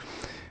at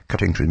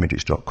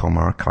cuttingthroughthematrix.com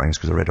archives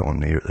because I read it on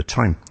there at the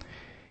time.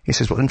 He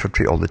says, we'll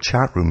infiltrate all the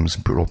chat rooms,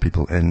 put all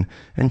people in,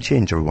 and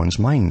change everyone's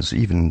minds,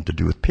 even to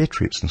do with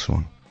patriots and so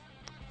on.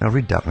 I'll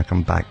read that when I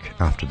come back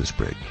after this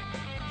break.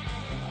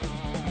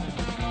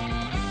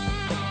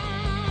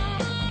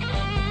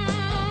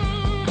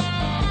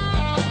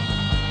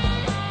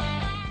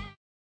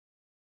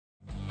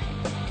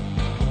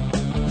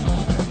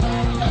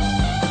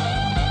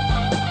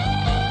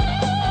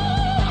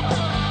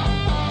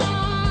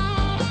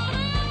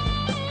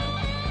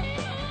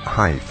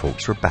 Hi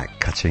folks, we're back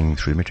cutting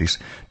through the matrix,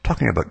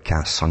 talking about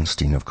Cass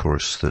Sunstein, of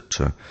course,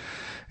 that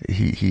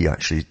he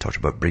actually talked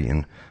about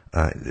bringing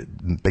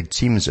big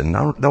teams in.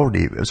 Now, it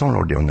was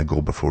already on the go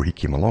before he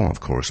came along,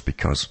 of course,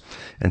 because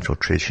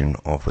infiltration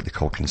of what they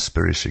call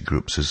conspiracy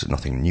groups is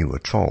nothing new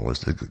at all.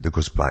 It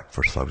goes back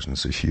for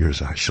thousands of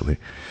years, actually,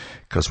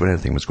 because when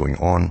anything was going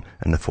on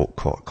and the folk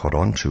caught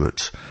on to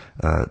it,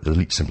 the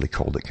elite simply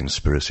called it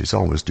conspiracies.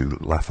 Always do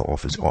laugh it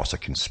off as, it's a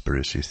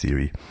conspiracy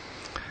theory.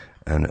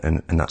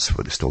 And that's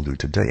what they still do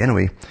today.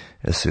 Anyway,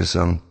 this is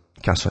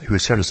Cass, who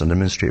served as an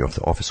administrator of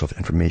the Office of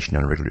Information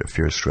and Regulatory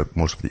Affairs throughout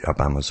most of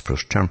Obama's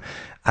first term,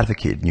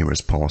 advocated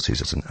numerous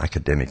policies as an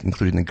academic,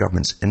 including the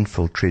government's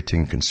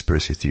infiltrating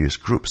conspiracy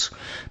theorist groups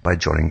by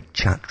joining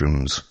chat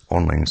rooms,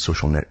 online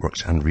social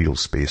networks, and real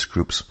space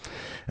groups.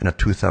 In a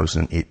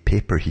 2008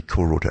 paper he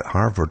co-wrote at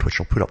Harvard,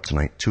 which I'll put up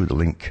tonight too, the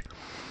link,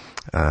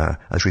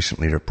 as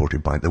recently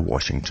reported by the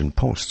Washington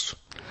Post.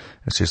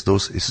 It says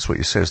this is what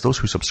he says, those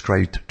who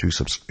subscribe to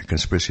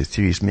conspiracy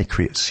theories may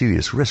create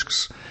serious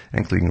risks,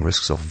 including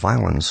risks of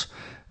violence.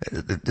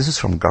 This is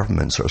from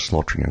governments that are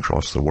slaughtering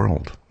across the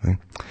world. Right?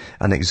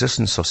 And the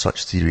existence of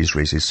such theories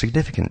raises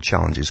significant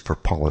challenges for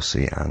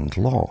policy and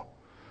law.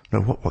 Now,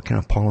 what kind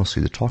of policy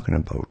are they talking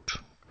about?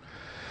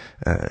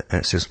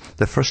 And it says,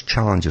 the first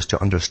challenge is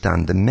to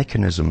understand the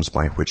mechanisms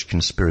by which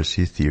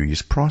conspiracy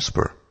theories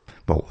prosper.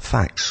 Well,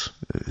 facts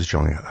is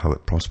generally how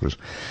it prospers.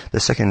 The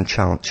second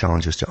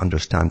challenge is to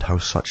understand how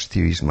such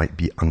theories might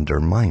be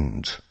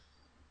undermined.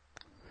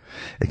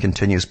 It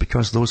continues,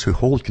 because those who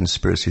hold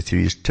conspiracy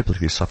theories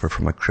typically suffer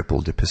from a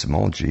crippled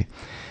epistemology,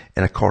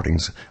 in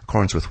accordance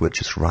with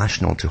which it's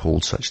rational to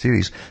hold such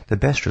theories, the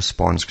best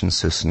response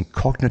consists in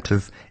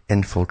cognitive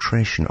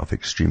infiltration of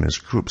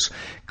extremist groups.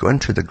 Go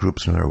into the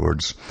groups, in other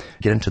words,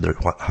 get into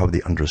how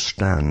they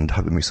understand,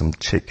 how it makes them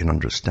tick and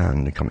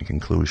understand and come to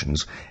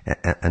conclusions,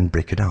 and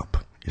break it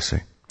up, you see.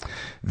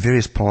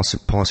 Various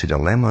policy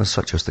dilemmas,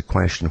 such as the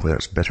question whether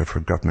it's better for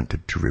government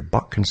to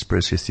rebut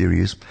conspiracy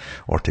theories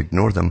or to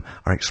ignore them,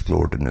 are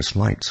explored in this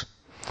light.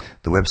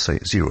 The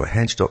website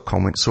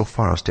ZeroHedge.com went so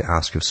far as to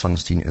ask if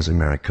Sunstein is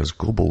America's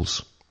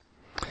Goebbels.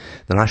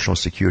 The National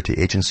Security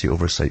Agency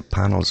Oversight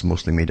Panel is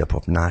mostly made up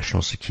of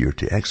national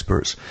security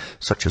experts,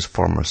 such as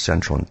former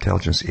Central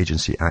Intelligence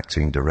Agency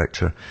Acting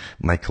Director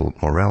Michael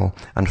Morell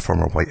and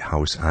former White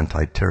House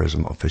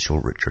anti-terrorism official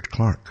Richard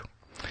Clarke.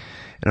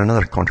 In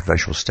another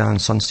controversial stand,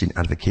 Sunstein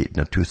advocated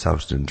in a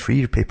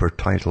 2003 paper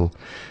titled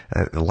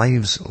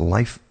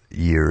Life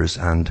Years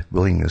and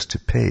Willingness to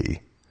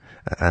Pay,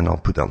 and I'll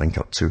put that link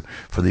up too,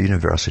 for the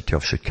University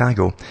of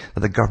Chicago,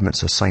 that the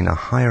governments assign a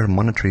higher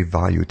monetary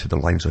value to the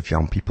lives of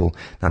young people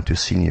than to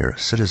senior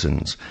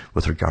citizens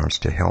with regards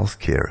to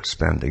healthcare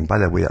spending. By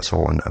the way, that's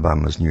all in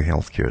Obama's new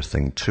healthcare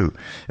thing too.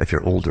 If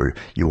you're older,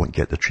 you won't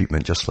get the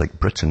treatment, just like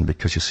Britain,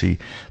 because you see,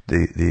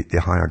 they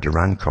hired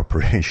Iran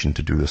Corporation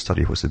to do the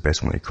study, was the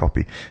best one to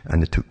copy,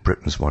 and they took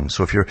Britain's one.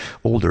 So if you're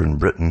older in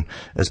Britain,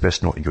 it's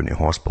best not to go into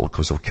hospital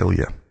because they'll kill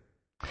you.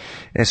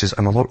 It says,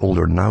 I'm a lot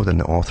older now than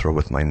the author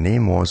with my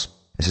name was.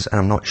 It says,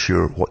 and I'm not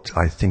sure what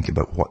I think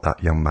about what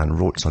that young man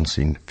wrote,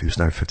 Sunstein, who's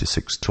now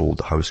 56, told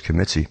the House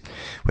committee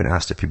when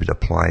asked if he would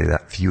apply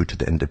that view to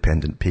the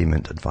Independent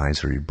Payment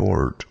Advisory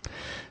Board.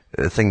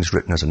 Things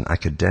written as an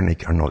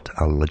academic are not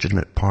a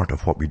legitimate part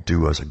of what we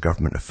do as a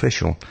government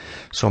official,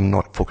 so I'm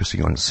not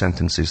focusing on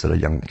sentences that a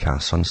young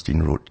Cass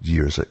Sunstein wrote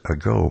years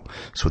ago,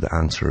 so the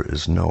answer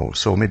is no.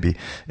 So maybe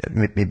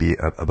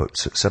about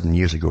 7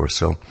 years ago or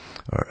so,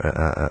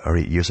 or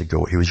 8 years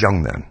ago, he was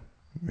young then.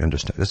 You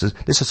understand?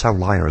 This is how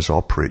liars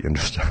operate, you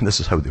understand? This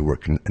is how they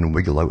work and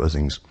wiggle out of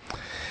things.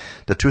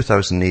 The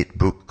 2008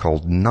 book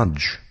called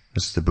Nudge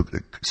This is the book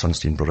that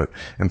Sunstein brought out.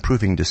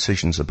 Improving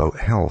decisions about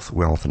health,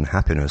 wealth, and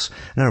happiness.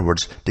 In other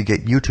words, to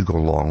get you to go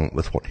along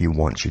with what he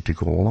wants you to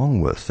go along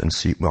with and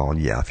see, well,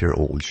 yeah, if you're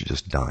old, you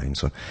just die. And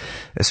so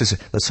this is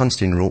that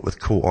Sunstein wrote with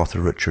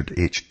co-author Richard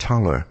H.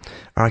 Thaler,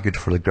 argued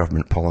for the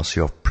government policy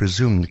of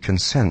presumed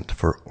consent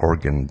for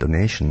organ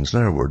donations.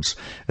 In other words,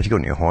 if you go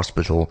into a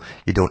hospital,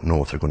 you don't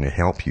know if they're going to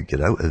help you get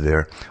out of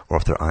there or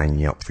if they're eyeing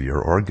you up for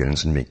your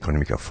organs and going to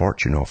make a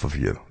fortune off of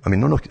you. I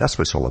mean, no, that's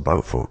what it's all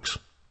about, folks.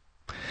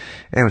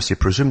 Anyway, so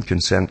presumed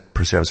consent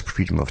preserves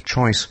freedom of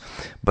choice,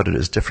 but it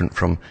is different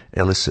from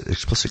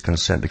explicit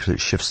consent because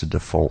it shifts the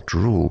default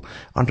rule.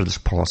 Under this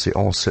policy,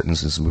 all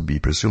citizens would be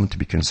presumed to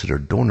be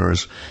considered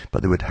donors,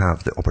 but they would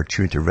have the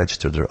opportunity to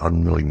register their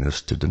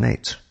unwillingness to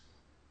donate.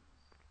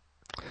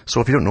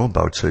 So if you don't know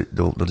about it,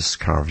 they'll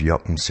just carve you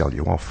up and sell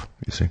you off,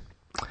 you see.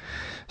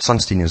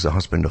 Sunstein is the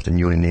husband of the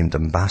newly named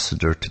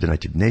ambassador to the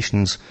United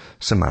Nations,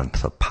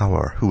 Samantha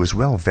Power, who is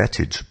well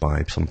vetted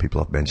by some people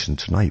I've mentioned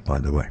tonight, by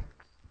the way,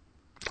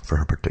 for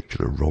her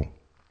particular role.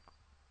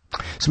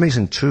 It's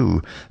amazing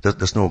too that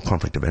there's no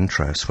conflict of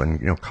interest when,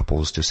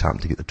 couples just happen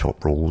to get the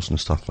top roles and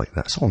stuff like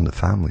that. It's all in the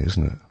family,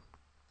 isn't it?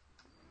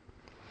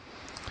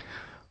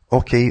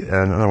 Okay,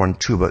 another one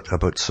too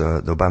about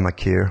the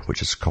Obamacare,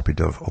 which is copied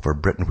over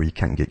Britain, where you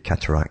can't get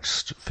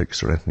cataracts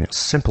fixed or anything. It's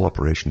simple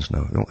operations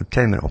now,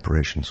 10-minute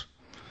operations.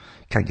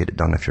 Can't get it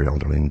done if you're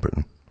elderly in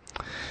Britain.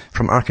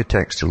 From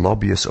architects to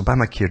lobbyists,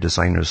 Obamacare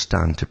designers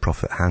stand to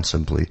profit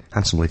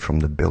handsomely from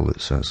the bill,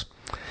 it says.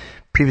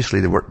 Previously,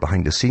 they worked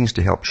behind the scenes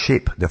to help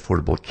shape the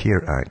Affordable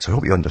Care Act. So I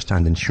hope you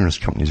understand insurance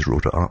companies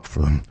wrote it up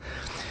for them.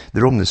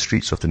 They roam the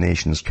streets of the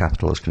nation's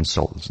capital as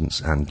consultants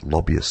and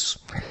lobbyists.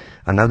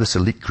 And now this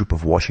elite group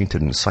of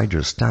Washington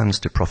insiders stands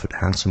to profit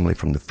handsomely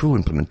from the full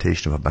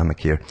implementation of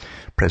Obamacare,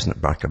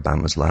 President Barack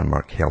Obama's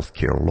landmark health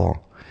care law.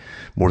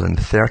 More than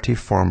 30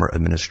 former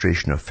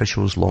administration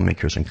officials,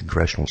 lawmakers and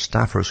congressional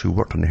staffers who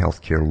worked on the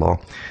health care law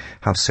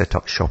have set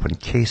up shop on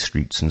K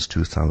Street since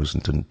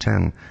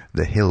 2010,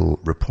 The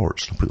Hill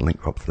reports. I'll put a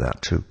link up for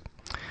that too.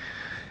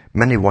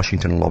 Many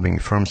Washington lobbying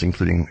firms,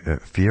 including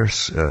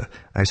Fierce,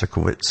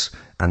 Isaacowitz,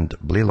 and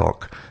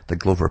Blaylock, the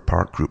Glover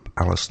Park Group,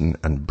 Allison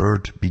and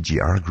Bird,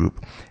 BGR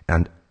Group,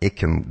 and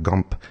Akim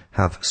Gump,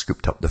 have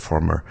scooped up the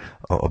former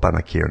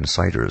Obamacare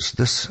insiders.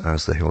 This,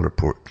 as the Hill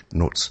report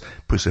notes,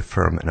 puts the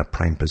firm in a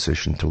prime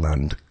position to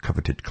land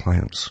coveted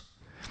clients.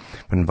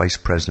 When Vice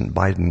President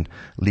Biden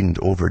leaned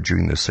over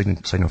during the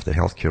sign of the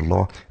healthcare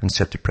law and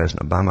said to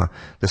President Obama,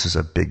 "This is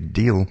a big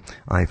deal,"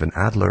 Ivan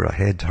Adler, a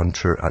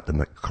headhunter at the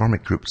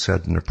McCormick Group,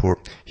 said in the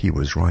report he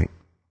was right.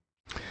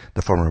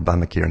 The former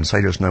Obamacare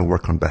insiders now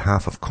work on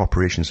behalf of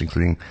corporations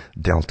including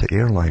Delta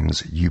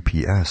Airlines,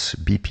 UPS,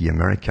 BP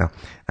America,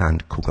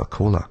 and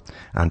Coca-Cola,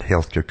 and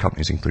healthcare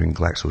companies including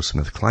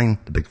GlaxoSmithKline,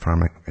 the big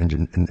pharma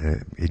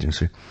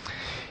agency,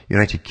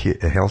 United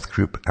Health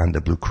Group, and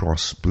the Blue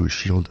Cross Blue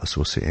Shield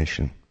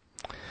Association.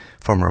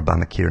 Former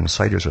Obamacare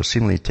insiders are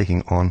seemingly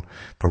taking on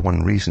for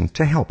one reason: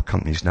 to help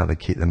companies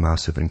navigate the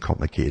massive and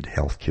complicated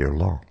healthcare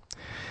law.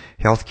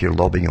 Healthcare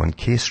lobbying on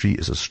K Street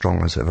is as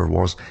strong as it ever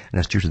was, and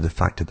it's due to the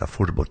fact that the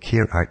Affordable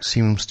Care Act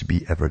seems to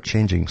be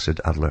ever-changing, said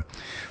Adler.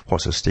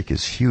 What's at stake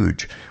is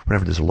huge.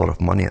 Whenever there's a lot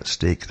of money at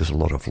stake, there's a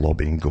lot of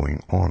lobbying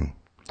going on.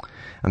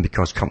 And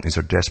because companies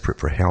are desperate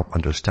for help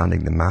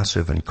understanding the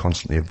massive and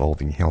constantly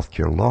evolving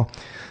healthcare law,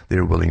 they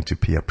are willing to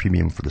pay a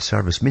premium for the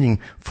service, meaning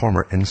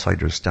former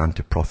insiders stand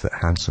to profit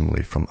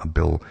handsomely from a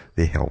bill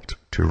they helped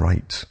to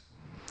write.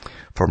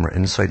 Former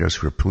insiders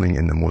who are pulling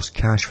in the most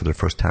cash for their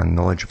first-hand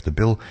knowledge of the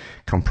bill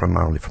come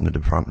primarily from the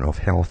Department of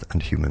Health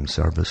and Human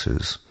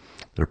Services,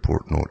 the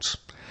report notes.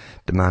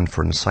 Demand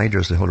for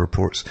insiders, the Hill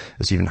reports,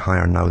 is even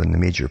higher now than the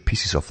major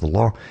pieces of the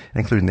law,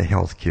 including the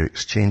healthcare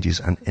exchanges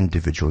and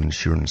individual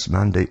insurance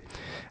mandate,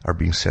 are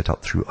being set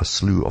up through a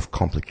slew of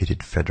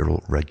complicated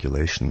federal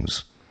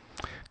regulations.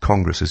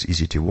 Congress is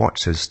easy to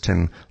watch, says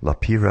Tim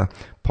LaPira,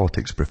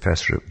 politics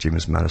professor at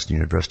James Madison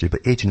University,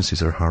 but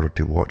agencies are harder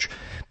to watch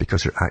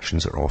because their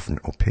actions are often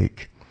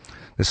opaque.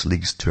 This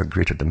leads to a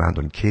greater demand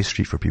on K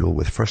Street for people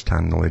with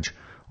first-hand knowledge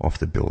of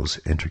the bill's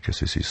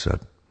intricacies, he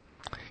said.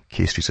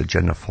 K Street's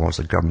agenda follows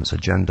the government's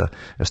agenda.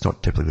 It's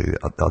not typically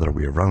the other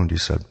way around, he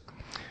said.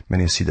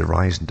 Many see the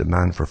rise in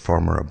demand for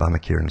former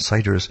Obamacare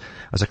insiders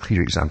as a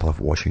clear example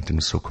of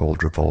Washington's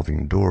so-called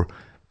revolving door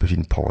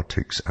between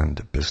politics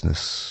and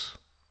business.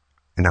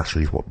 And that's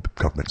really what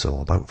government's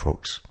all about,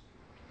 folks.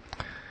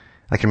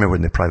 I can remember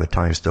when they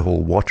privatized the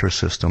whole water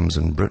systems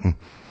in Britain,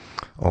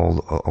 all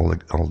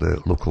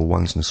the local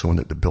ones and so on,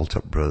 that they built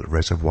up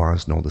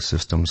reservoirs and all the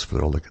systems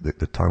for all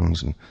the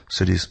towns and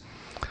cities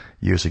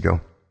years ago.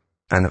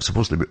 And it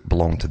supposedly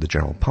belonged to the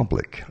general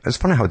public. It's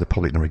funny how the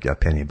public never get a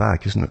penny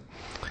back, isn't it?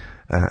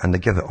 And they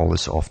give it all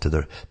this off to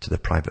the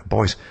private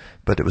boys.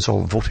 But it was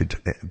all voted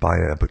by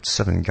about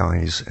 7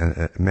 guys,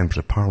 members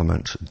of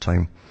parliament at the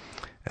time,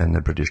 in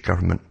the British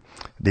government.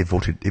 They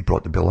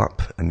brought the bill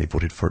up and they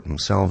voted for it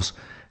themselves.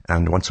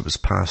 And once it was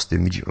passed, they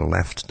immediately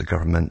left the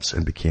government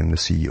and became the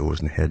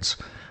CEOs and heads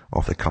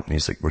of the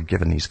companies that were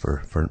given these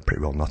for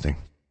pretty well nothing.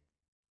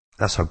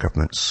 That's how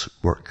governments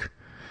work.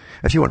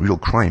 If you want real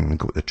crime,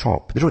 go at the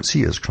top. They don't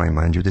see it as crime,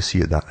 mind you. They see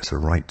that as a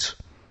right.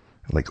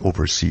 Like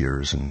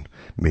overseers and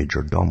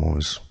major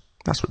domos.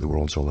 That's what the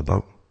world's all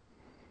about.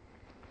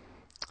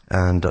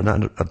 And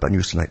about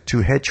news tonight,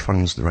 2 hedge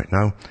funds right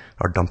now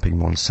are dumping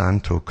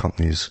Monsanto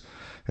companies'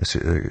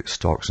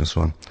 stocks and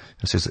so on.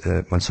 It says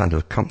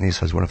Monsanto Companies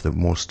has one of the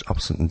most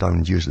ups and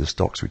downs years of the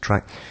stocks we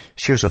track.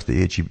 Shares of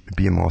the AG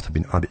behemoth have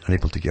been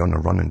unable to get on a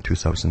run in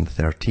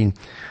 2013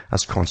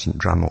 as constant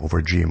drama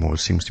over GMOs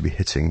seems to be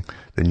hitting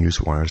the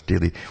news wires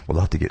daily. We'll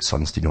have to get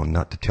Sunstein on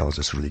that to tell us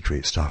this really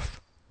great stuff.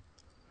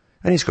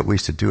 And he's got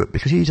ways to do it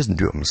because he doesn't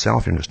do it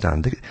himself, you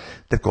understand.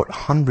 They've got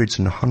hundreds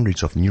and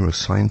hundreds of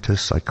neuroscientists,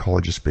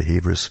 psychologists,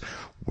 behaviorists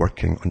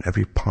working on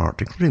every part,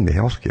 including the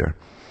healthcare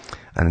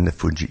and in the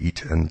food you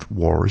eat and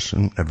wars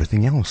and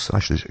everything else.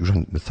 Actually,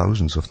 there's the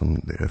thousands of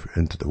them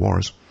into the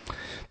wars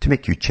to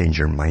make you change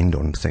your mind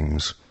on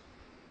things.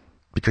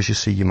 Because you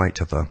see, you might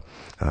have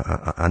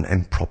an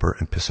improper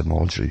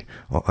epistemology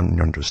or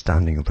an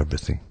understanding of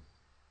everything.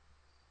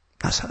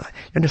 That's how, you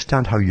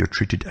understand how you're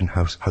treated and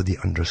how they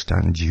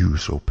understand you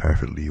so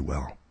perfectly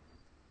well.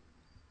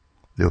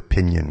 The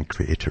opinion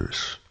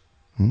creators.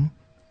 And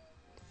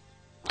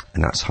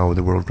that's how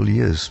the world really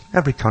is.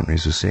 Every country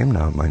is the same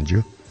now, mind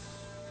you.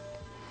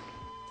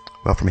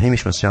 Well, from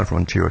Hamish myself from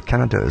Ontario,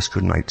 Canada, it's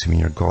good night to me,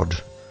 your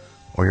God,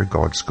 or your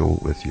gods go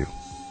with you.